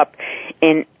grow up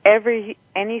in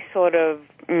any sort of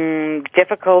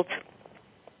difficult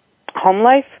home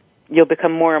life, you'll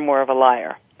become more and more of a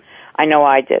liar. I know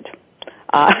I did.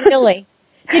 Really?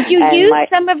 Did you use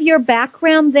some of your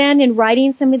background then in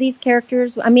writing some of these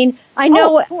characters? I mean, I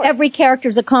know every character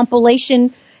is a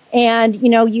compilation, and,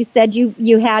 you said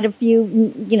you had a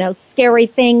few, scary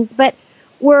things, but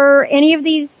were any of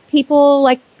these people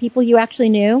like people you actually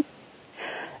knew?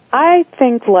 I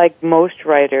think, like most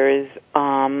writers,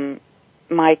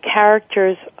 my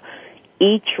characters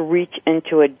each reach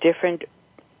into a different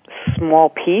small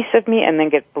piece of me and then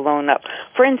get blown up.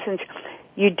 For instance,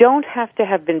 you don't have to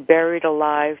have been buried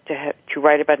alive to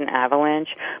write about an avalanche,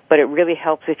 but it really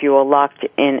helps if you were locked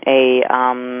in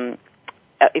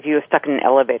if you were stuck in an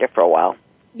elevator for a while.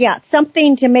 Yeah,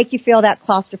 something to make you feel that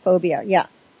claustrophobia, yeah.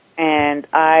 And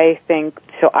I think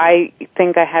I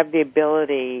have the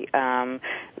ability,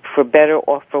 for better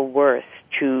or for worse,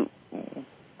 to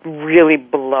really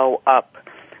blow up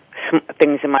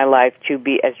things in my life to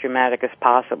be as dramatic as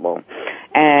possible.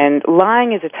 And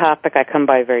lying is a topic I come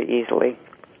by very easily.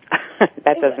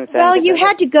 That doesn't sound well, you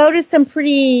had to go to some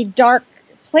pretty dark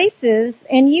places,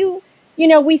 and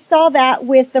we saw that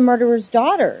with The Murderer's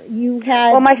Daughter. You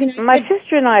had... Well, my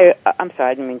sister and I... I'm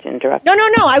sorry, I didn't mean to interrupt. No.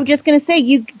 I was just going to say,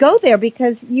 you go there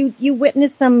because you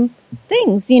witnessed some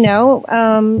things,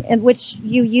 and which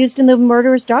you used in The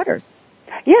Murderer's Daughters.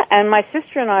 Yeah, and my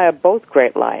sister and I are both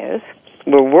great liars.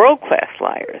 We're world-class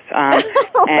liars,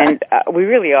 and we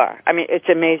really are. I mean, it's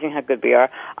amazing how good we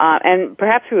are. And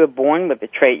perhaps we were born with the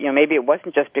trait. Maybe it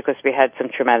wasn't just because we had some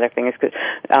traumatic things. Because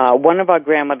one of our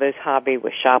grandmother's hobby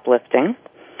was shoplifting.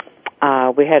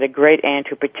 We had a great aunt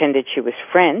who pretended she was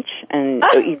French, and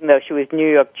even though she was New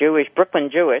York Jewish,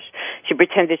 Brooklyn Jewish, she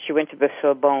pretended she went to the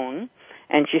Sorbonne,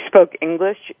 and she spoke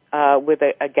English with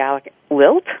a Gallic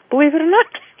lilt. Believe it or not.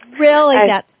 Really,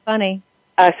 that's funny.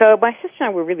 So my sister and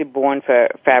I were really born for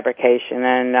fabrication,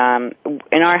 and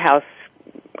in our house,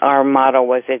 our motto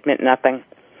was admit nothing.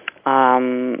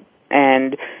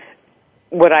 And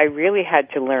what I really had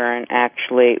to learn,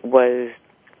 actually, was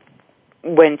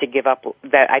when to give up,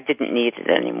 that I didn't need it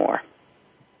anymore.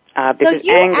 So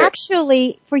you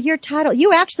actually, for your title,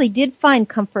 you actually did find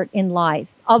comfort in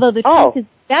lies, although the truth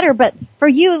is better, but for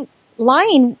you,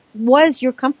 lying was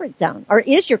your comfort zone, or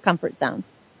is your comfort zone.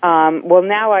 Well,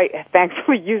 now I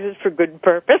thankfully use it for good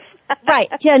purpose. Right.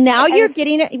 Yeah. Now you're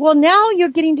getting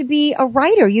to be a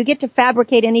writer. You get to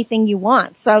fabricate anything you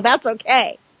want. So that's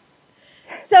okay.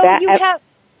 So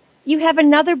you have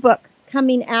another book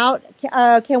coming out.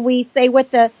 Can we say what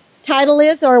the title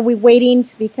is, or are we waiting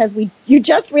because you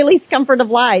just released Comfort of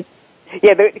Lies?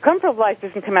 Yeah, the Comfort of Lies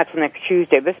doesn't come out till next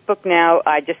Tuesday. This book now,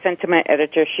 I just sent to my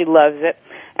editor. She loves it,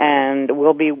 and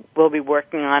we'll be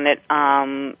working on it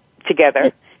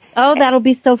together. Oh, that'll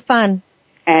be so fun.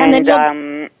 And then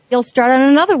you'll start on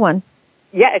another one.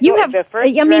 Yeah, the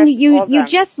first you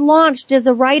just launched as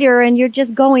a writer and you're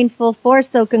just going full force,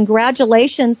 so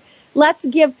congratulations. Let's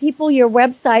give people your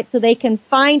website so they can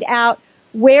find out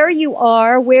where you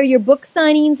are, where your book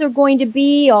signings are going to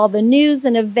be, all the news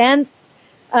and events,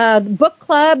 book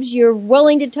clubs, you're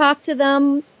willing to talk to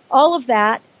them, all of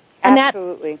that. And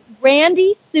absolutely. That's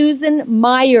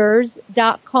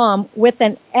RandySusanMyers.com with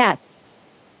an S.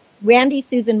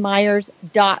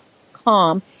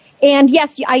 RandySusanMyers.com. And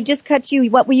yes, I just cut you.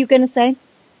 What were you going to say?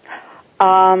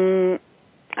 I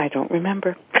don't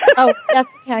remember. Oh,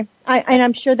 that's okay. And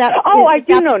I'm sure that's... I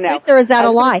do know now. Or is that a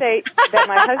lie? I was going to say that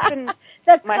my husband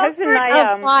The My comfort husband and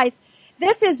I, of lies.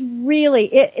 This is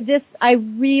really, I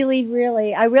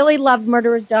really love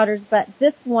Murderer's Daughters, but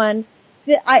this one,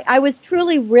 I was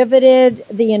truly riveted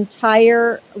the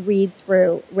entire read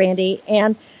through, Randy.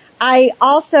 And I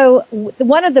also,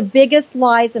 one of the biggest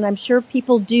lies, and I'm sure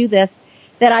people do this,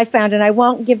 that I found, and I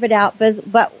won't give it out,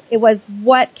 but it was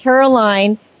what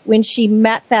Caroline, when she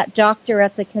met that doctor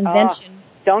at the convention,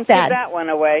 don't said. give that one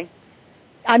away.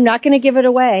 I'm not going to give it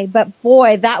away, but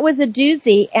boy, that was a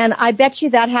doozy, and I bet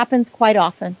you that happens quite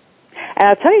often. And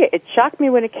I'll tell you, it shocked me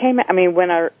when it came out. I mean,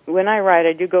 when I write,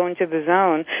 I do go into the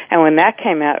zone, and when that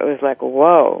came out, it was like,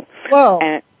 whoa.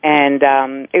 And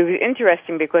it was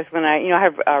interesting because when I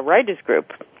have a writers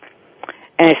group,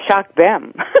 and it shocked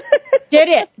them.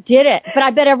 Did it. But I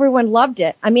bet everyone loved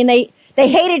it. I mean, they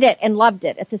hated it and loved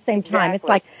it at the same time. Exactly. It's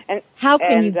like, how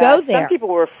can you go there? Some people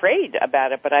were afraid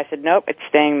about it, but I said, nope, it's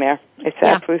staying there. It's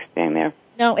absolutely staying there.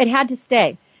 No, it had to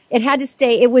stay. It had to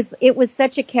stay. It was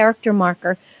such a character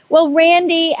marker. Well,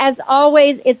 Randy, as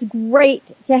always, it's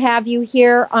great to have you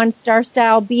here on Star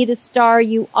Style. Be the star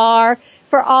you are.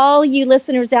 For all you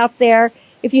listeners out there,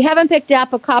 if you haven't picked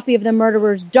up a copy of The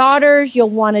Murderer's Daughters, you'll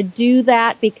want to do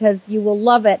that because you will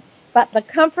love it. But The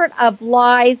Comfort of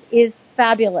Lies is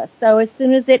fabulous. So as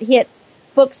soon as it hits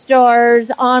bookstores,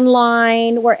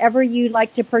 online, wherever you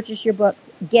like to purchase your books,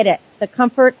 get it. The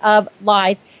Comfort of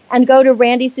Lies. And go to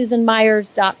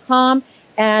randysusanmeyers.com.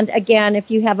 And again,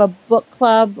 if you have a book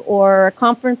club or a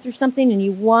conference or something and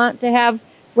you want to have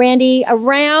Randy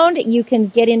around, you can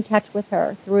get in touch with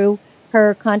her through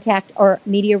her contact or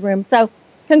media room. So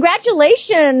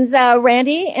congratulations,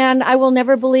 Randy, and I will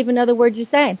never believe another word you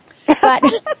say. But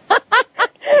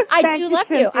I do love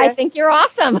you. I think you're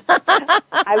awesome.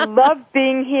 I love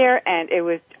being here, and it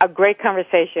was a great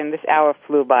conversation. This hour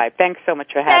flew by. Thanks so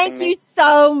much for having me. Thank you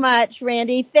so much,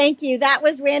 Randy. Thank you. That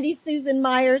was Randy Susan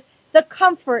Meyers, The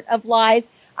Comfort of Lies.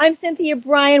 I'm Cynthia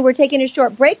Brian. We're taking a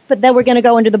short break, but then we're going to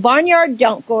go into the barnyard.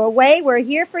 Don't go away. We're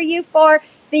here for you for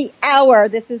the hour.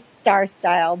 This is Star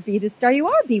Style. Be the star you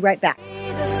are. Be right back. Be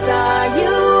the star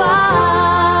you are.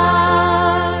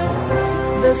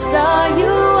 The star you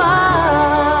are.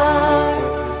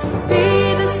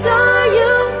 Be the star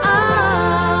you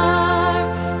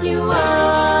are. You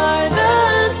are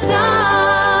the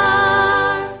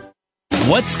star.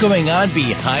 What's going on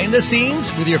behind the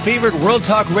scenes with your favorite World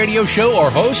Talk Radio show or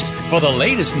host? For the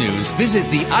latest news, visit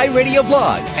the iRadio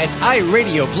blog at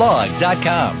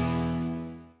iradioblog.com.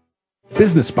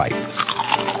 Business Bites.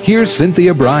 Here's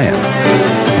Cynthia Brian.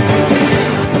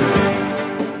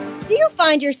 Do you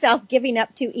find yourself giving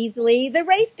up too easily? The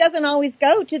race doesn't always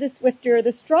go to the swifter or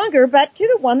the stronger, but to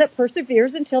the one that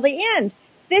perseveres until the end.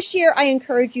 This year, I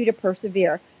encourage you to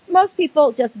persevere. Most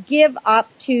people just give up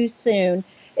too soon.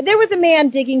 There was a man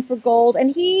digging for gold, and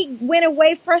he went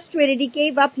away frustrated. He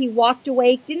gave up. He walked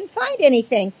away, didn't find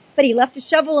anything, but he left a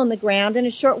shovel on the ground, and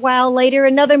a short while later,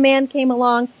 another man came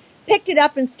along, picked it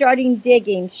up and started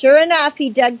digging. Sure enough, he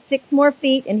dug 6 more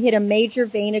feet and hit a major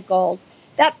vein of gold.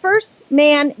 That first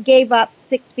man gave up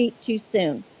 6 feet too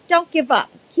soon. Don't give up.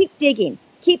 Keep digging.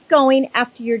 Keep going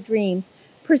after your dreams.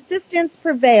 Persistence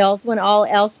prevails when all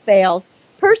else fails.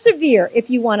 Persevere if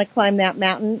you want to climb that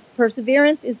mountain.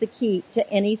 Perseverance is the key to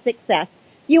any success.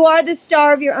 You are the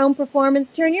star of your own performance.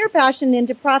 Turn your passion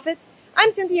into profits.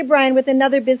 I'm Cynthia Brian with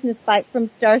another business bite from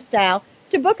Star Style.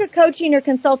 To book a coaching or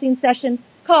consulting session,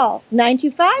 call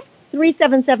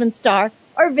 925-377-STAR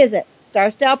or visit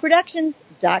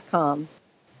starstyleproductions.com.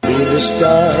 Be the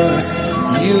star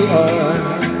you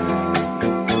are.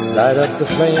 Light up the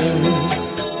flame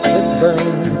that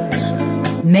burns.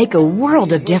 Make a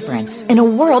world of difference in a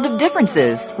world of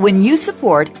differences when you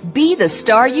support Be the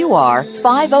Star You Are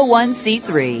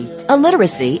 501c3, a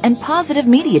literacy and positive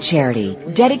media charity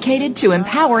dedicated to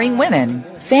empowering women,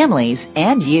 families,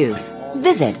 and youth.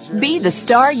 Visit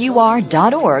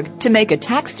BeTheStarYouAre.org to make a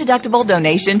tax-deductible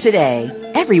donation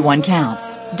today. Everyone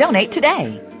counts. Donate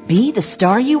today.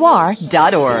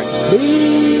 BeTheStarYouAre.org.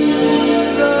 Be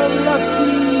the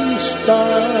lucky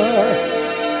star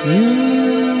you are.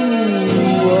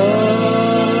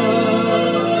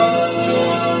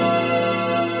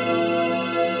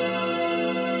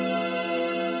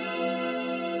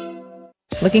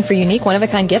 Looking for unique,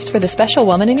 one-of-a-kind gifts for the special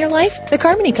woman in your life? The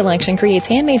Carmony Collection creates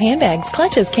handmade handbags,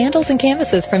 clutches, candles, and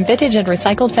canvases from vintage and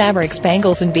recycled fabrics,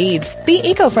 bangles, and beads. Be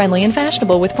eco-friendly and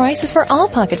fashionable with prices for all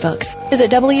pocketbooks.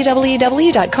 Visit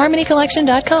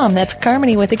www.carmonycollection.com. That's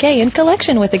Carmony with a K and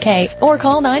Collection with a K. Or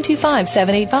call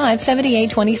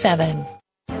 925-785-7827.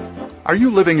 Are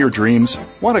you living your dreams?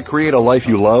 Want to create a life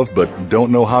you love but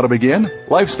don't know how to begin?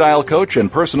 Lifestyle coach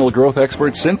and personal growth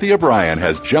expert Cynthia Brian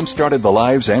has jump-started the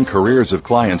lives and careers of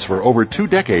clients for over 2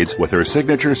 decades with her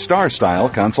signature Star Style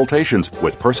consultations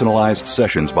with personalized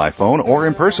sessions by phone or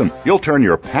in person. You'll turn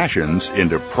your passions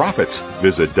into profits.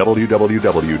 Visit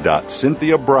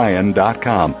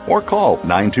www.cynthiabrian.com or call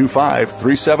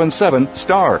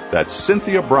 925-377-STAR. That's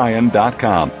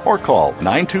cynthiabrian.com or call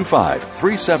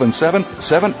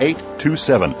 925-377-7827.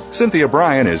 Cynthia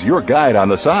Brian is your guide on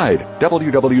the side.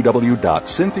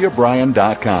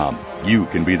 www.cynthiabrian.com. You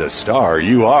can be the star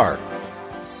you are.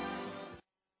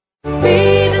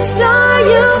 Be the star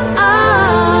you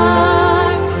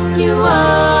are. You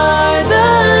are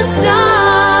the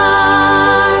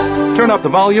star. Turn up the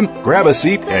volume, grab a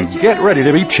seat, and get ready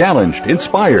to be challenged,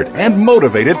 inspired, and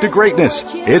motivated to greatness.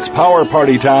 It's Power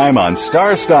Party time on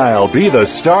Star Style, Be the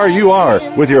Star You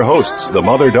Are, with your hosts, the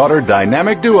mother-daughter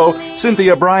dynamic duo,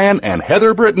 Cynthia Brian and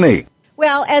Heather Brittany.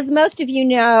 Well, as most of you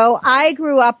know, I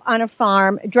grew up on a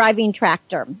farm driving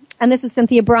tractor. And this is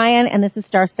Cynthia Brian, and this is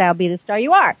Star Style, Be the Star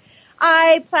You Are.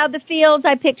 I plowed the fields,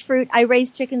 I picked fruit, I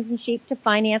raised chickens and sheep to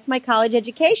finance my college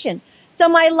education. So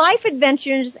my life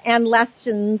adventures and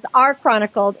lessons are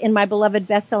chronicled in my beloved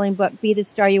best-selling book, Be the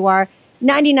Star You Are,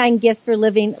 99 Gifts for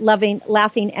Living, Loving,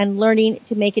 Laughing, and Learning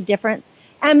to Make a Difference.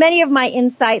 And many of my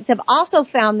insights have also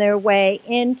found their way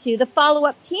into the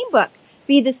follow-up teen book,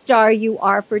 Be the Star You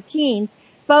Are for Teens.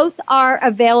 Both are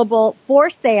available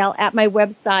for sale at my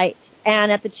website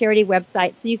and at the charity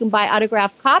website. So you can buy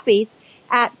autographed copies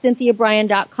at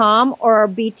cynthiabrian.com or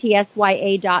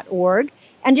btsya.org.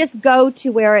 And just go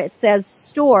to where it says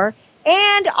store.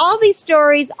 And all these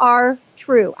stories are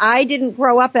true. I didn't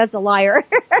grow up as a liar.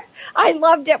 I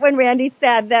loved it when Randy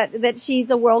said that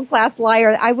she's a world-class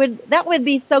liar. That would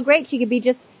be so great. She could be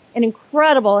just an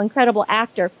incredible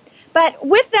actor. But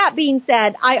with that being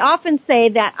said, I often say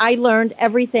that I learned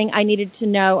everything I needed to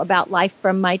know about life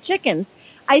from my chickens.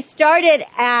 I started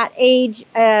at age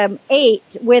 8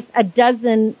 with a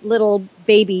dozen little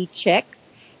baby chicks.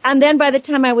 And then by the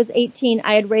time I was 18,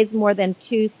 I had raised more than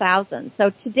 2,000. So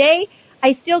today,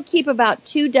 I still keep about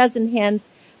 2 dozen hens,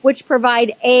 which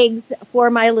provide eggs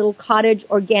for my little cottage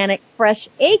organic fresh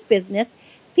egg business.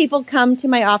 People come to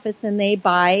my office and they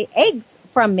buy eggs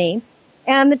from me.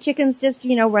 And the chickens just,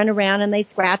 run around and they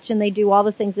scratch and they do all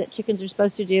the things that chickens are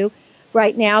supposed to do.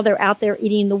 Right now, they're out there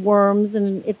eating the worms,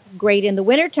 and it's great in the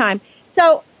wintertime.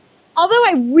 So although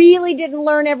I really didn't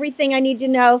learn everything I need to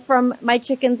know from my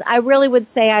chickens, I really would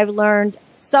say I've learned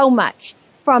so much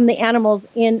from the animals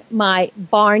in my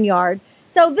barnyard.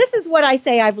 So this is what I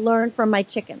say I've learned from my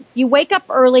chickens. You wake up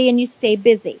early and you stay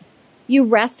busy. You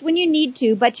rest when you need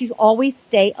to, but you always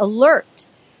stay alert.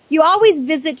 You always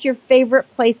visit your favorite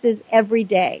places every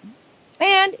day.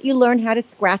 And you learn how to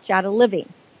scratch out a living.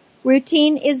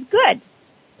 Routine is good.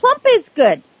 Plump is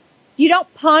good. You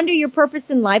don't ponder your purpose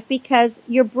in life because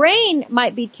your brain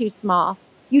might be too small.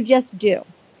 You just do.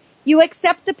 You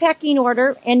accept the pecking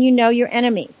order and you know your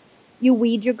enemies. You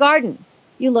weed your garden.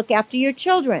 You look after your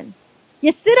children.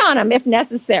 You sit on them if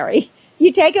necessary.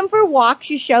 You take them for walks.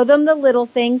 You show them the little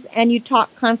things and you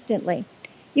talk constantly.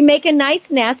 You make a nice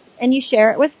nest and you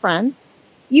share it with friends.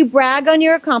 You brag on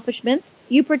your accomplishments.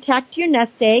 You protect your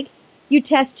nest egg. You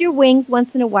test your wings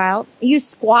once in a while. You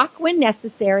squawk when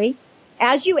necessary.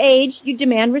 As you age, you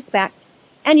demand respect,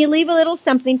 and you leave a little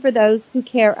something for those who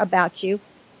care about you,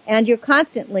 and you're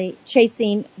constantly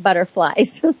chasing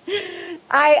butterflies.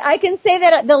 I can say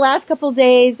that the last couple of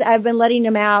days I've been letting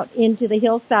them out into the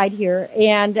hillside here,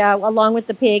 and along with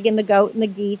the pig and the goat and the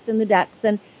geese and the ducks,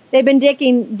 and they've been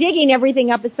digging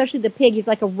everything up, especially the pig. He's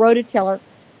like a rototiller.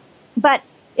 But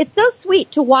it's so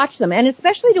sweet to watch them, and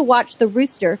especially to watch the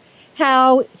rooster,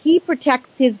 how he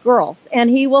protects his girls, and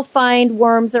he will find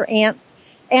worms or ants,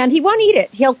 and he won't eat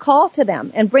it. He'll call to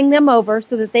them and bring them over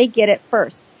so that they get it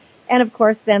first. And of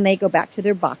course, then they go back to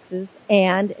their boxes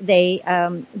and they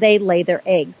lay their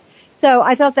eggs. So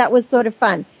I thought that was sort of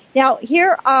fun. Now,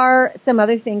 here are some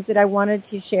other things that I wanted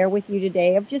to share with you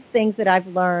today of just things that I've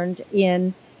learned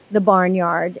in the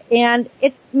barnyard. And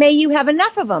may you have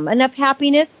enough of them, enough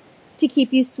happiness to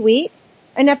keep you sweet,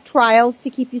 enough trials to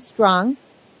keep you strong,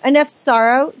 enough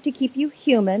sorrow to keep you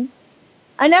human,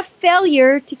 enough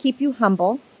failure to keep you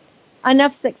humble,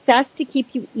 enough success to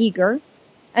keep you eager,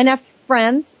 enough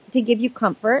friends to give you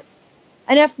comfort,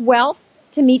 enough wealth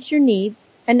to meet your needs,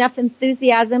 enough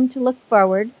enthusiasm to look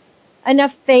forward,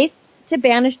 enough faith to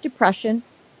banish depression,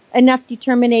 enough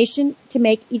determination to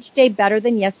make each day better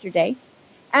than yesterday,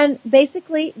 and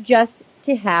basically just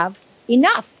to have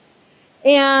enough.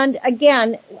 And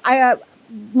again,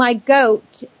 my goat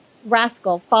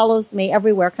rascal follows me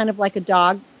everywhere, kind of like a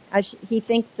dog. He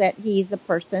thinks that he's a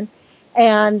person,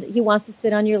 and he wants to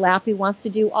sit on your lap. He wants to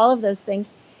do all of those things.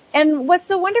 And what's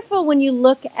so wonderful when you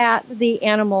look at the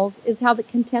animals is how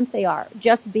content they are,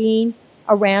 just being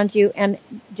around you and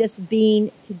just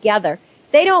being together.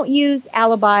 They don't use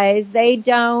alibis. They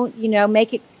don't,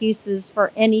 make excuses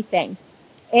for anything.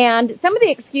 And some of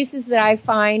the excuses that I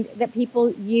find that people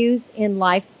use in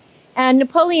life, and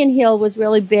Napoleon Hill was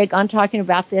really big on talking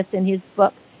about this in his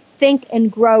book, Think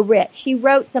and Grow Rich. He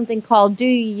wrote something called Do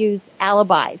You Use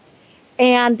Alibis?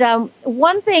 And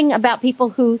one thing about people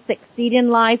who succeed in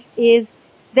life is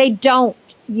they don't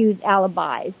use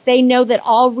alibis. They know that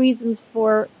all reasons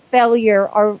for failure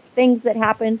are things that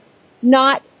happen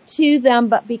not to them,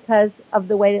 but because of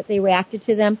the way that they reacted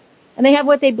to them. And they have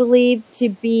what they believe to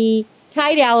be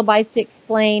tight alibis to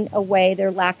explain away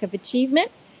their lack of achievement.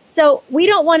 So we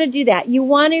don't want to do that. You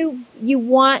want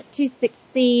to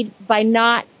succeed by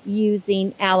not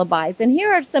using alibis. And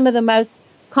here are some of the most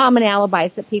common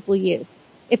alibis that people use.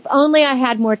 If only I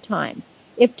had more time.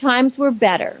 If times were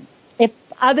better. If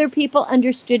other people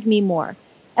understood me more.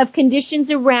 If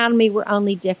conditions around me were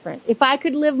only different. If I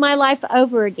could live my life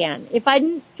over again. If I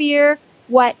didn't fear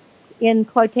what, in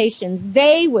quotations,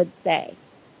 they would say.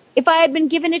 If I had been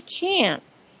given a chance.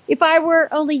 If I were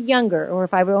only younger, or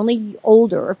if I were only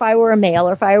older, or if I were a male,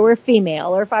 or if I were a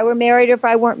female, or if I were married, or if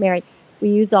I weren't married.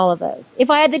 We use all of those. If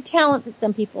I had the talent that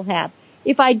some people have.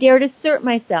 If I dared assert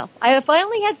myself. If I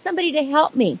only had somebody to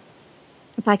help me.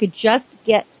 If I could just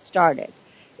get started.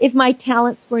 If my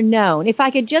talents were known. If I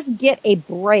could just get a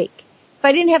break. If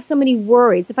I didn't have so many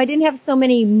worries. If I didn't have so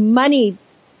many money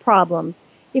problems.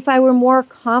 If I were more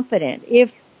confident.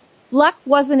 If luck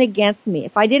wasn't against me.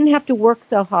 If I didn't have to work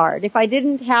so hard. If I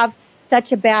didn't have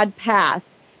such a bad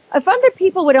past. If other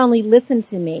people would only listen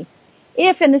to me.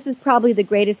 If, and this is probably the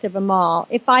greatest of them all,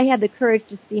 if I had the courage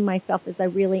to see myself as I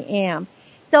really am.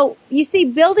 So you see,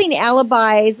 building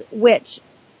alibis which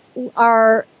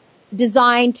are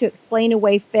designed to explain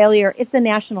away failure, it's a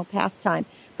national pastime.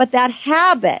 But that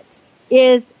habit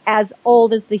is as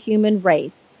old as the human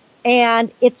race.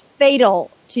 And it's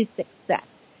fatal to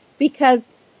success. Because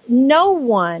no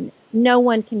one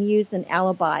can use an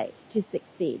alibi to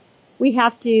succeed. We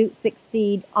have to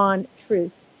succeed on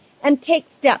truth. And take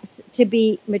steps to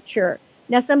be mature.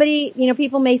 Now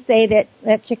people may say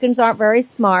that chickens aren't very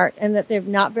smart and that they're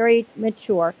not very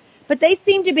mature, but they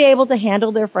seem to be able to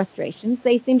handle their frustrations.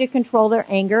 They seem to control their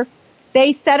anger.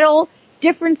 They settle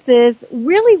differences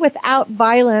really without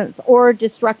violence or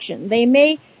destruction. They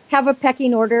may have a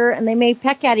pecking order and they may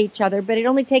peck at each other, but it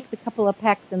only takes a couple of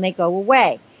pecks and they go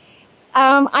away.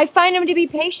 I find them to be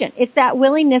patient. It's that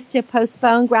willingness to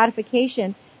postpone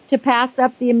gratification, to pass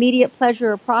up the immediate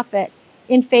pleasure or profit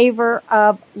in favor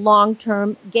of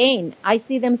long-term gain. I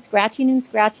see them scratching and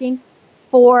scratching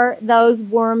for those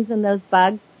worms and those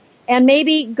bugs and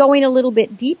maybe going a little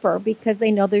bit deeper because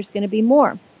they know there's going to be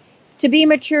more. To be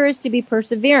mature is to be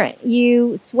perseverant.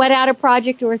 You sweat out a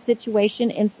project or a situation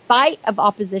in spite of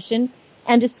opposition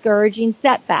and discouraging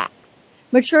setbacks.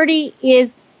 Maturity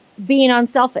is being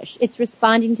unselfish. It's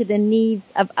responding to the needs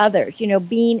of others,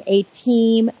 being a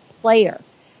team player.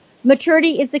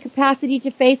 Maturity is the capacity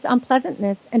to face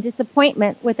unpleasantness and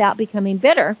disappointment without becoming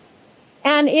bitter.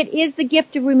 And it is the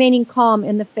gift of remaining calm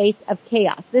in the face of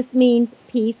chaos. This means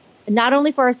peace, not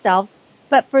only for ourselves,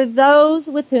 but for those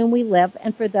with whom we live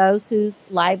and for those whose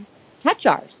lives touch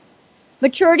ours.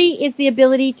 Maturity is the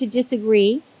ability to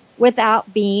disagree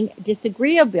without being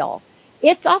disagreeable.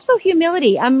 It's also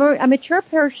humility. A mature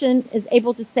person is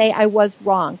able to say, I was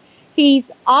wrong.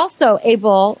 He's also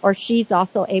able, or she's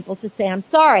also able to say, I'm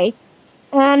sorry.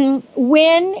 And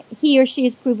when he or she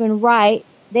is proven right,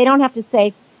 they don't have to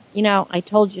say, I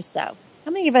told you so.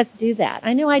 How many of us do that?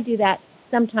 I know I do that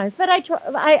sometimes, but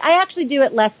I actually do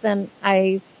it less than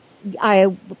I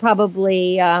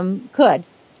probably could.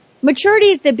 Maturity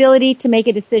is the ability to make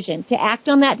a decision, to act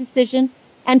on that decision,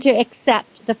 and to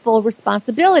accept the full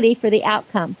responsibility for the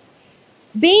outcome.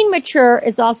 Being mature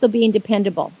is also being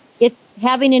dependable. It's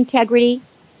having integrity,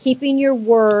 keeping your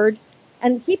word.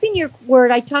 And keeping your word,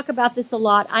 I talk about this a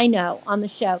lot, I know, on the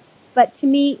show. But to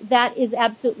me, that is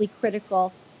absolutely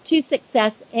critical to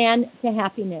success and to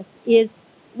happiness, is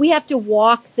we have to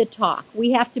walk the talk.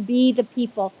 We have to be the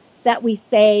people that we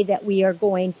say that we are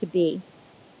going to be.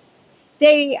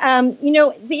 They,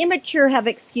 the immature have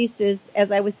excuses,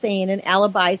 as I was saying, and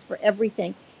alibis for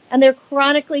everything. And they're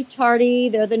chronically tardy.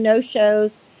 They're the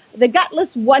no-shows, the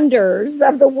gutless wonders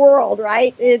of the world,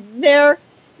 right? They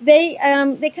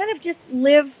kind of just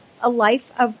live a life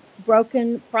of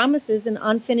broken promises and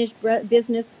unfinished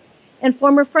business. and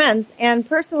former friends. And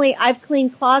personally, I've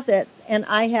cleaned closets, and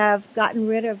I have gotten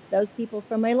rid of those people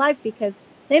from my life because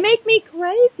they make me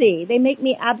crazy. They make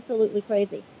me absolutely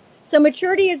crazy. So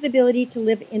maturity is the ability to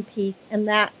live in peace and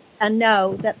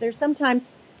know that sometimes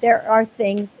there are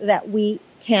things that we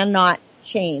cannot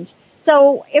change.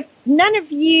 So if none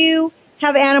of you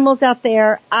have animals out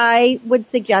there, I would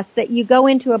suggest that you go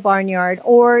into a barnyard,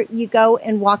 or you go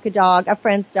and walk a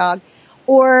friend's dog,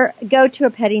 or go to a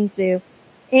petting zoo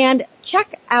and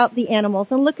check out the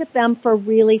animals and look at them for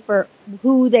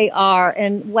who they are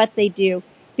and what they do,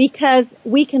 because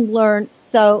we can learn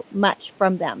so much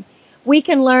from them. We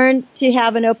can learn to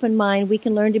have an open mind. We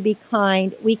can learn to be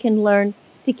kind. We can learn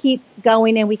to keep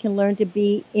going, and we can learn to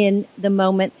be in the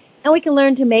moment. And we can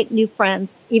learn to make new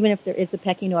friends, even if there is a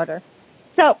pecking order.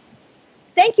 So,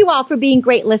 thank you all for being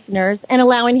great listeners and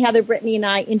allowing Heather, Brittany, and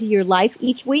I into your life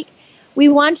each week. We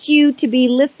want you to be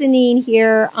listening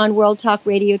here on World Talk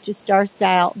Radio to Star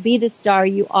Style, Be the Star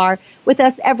You Are, with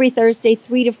us every Thursday,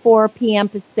 3 to 4 p.m.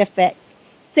 Pacific,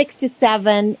 6 to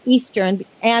 7 Eastern.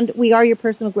 And we are your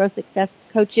personal growth success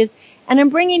coaches. And I'm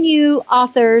bringing you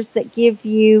authors that give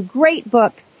you great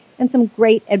books and some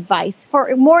great advice.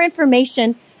 For more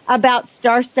information about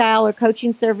Star Style or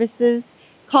coaching services,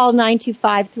 call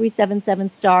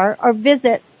 925-377-STAR or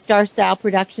visit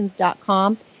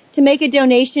starstyleproductions.com. To make a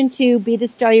donation to Be the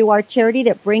Star You Are charity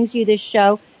that brings you this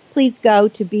show, please go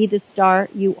to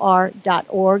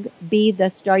BeTheStarYouAre.org,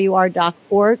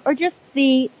 BeTheStarYouAre.org, or just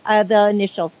the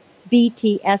initials,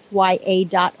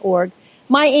 BTSYA.org.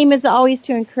 My aim is always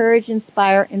to encourage,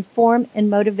 inspire, inform, and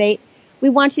motivate. We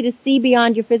want you to see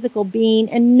beyond your physical being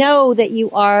and know that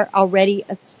you are already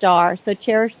a star. So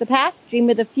cherish the past, dream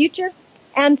of the future,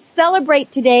 and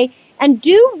celebrate today. And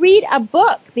do read a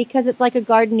book, because it's like a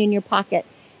garden in your pocket.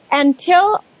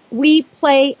 Until we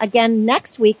play again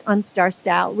next week on Star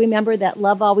Style, remember that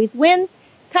love always wins,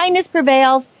 kindness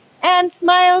prevails, and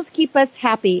smiles keep us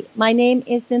happy. My name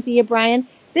is Cynthia Brian.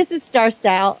 This is Star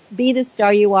Style. Be the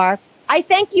star you are. I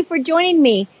thank you for joining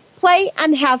me. Play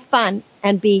and have fun,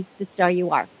 and be the star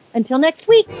you are. Until next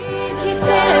week.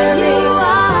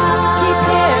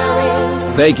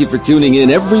 Thank you for tuning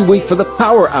in every week for the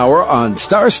Power Hour on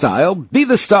Star Style, Be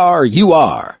the Star You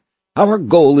Are. Our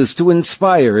goal is to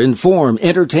inspire, inform,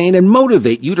 entertain, and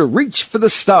motivate you to reach for the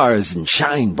stars and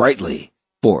shine brightly.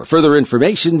 For further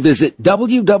information, visit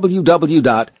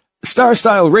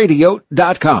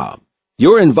www.starstyleradio.com.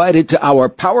 You're invited to our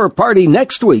Power Party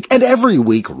next week and every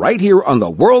week right here on the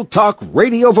World Talk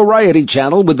Radio Variety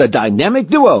Channel with the dynamic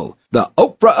duo, the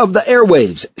Oprah of the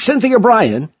airwaves, Cynthia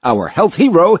Brian, our health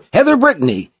hero, Heather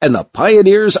Brittany, and the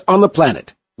pioneers on the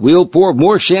planet. We'll pour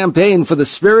more champagne for the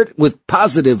spirit with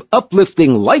positive,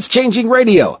 uplifting, life-changing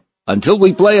radio. Until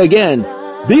we play again,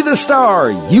 be the star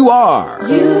you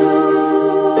are.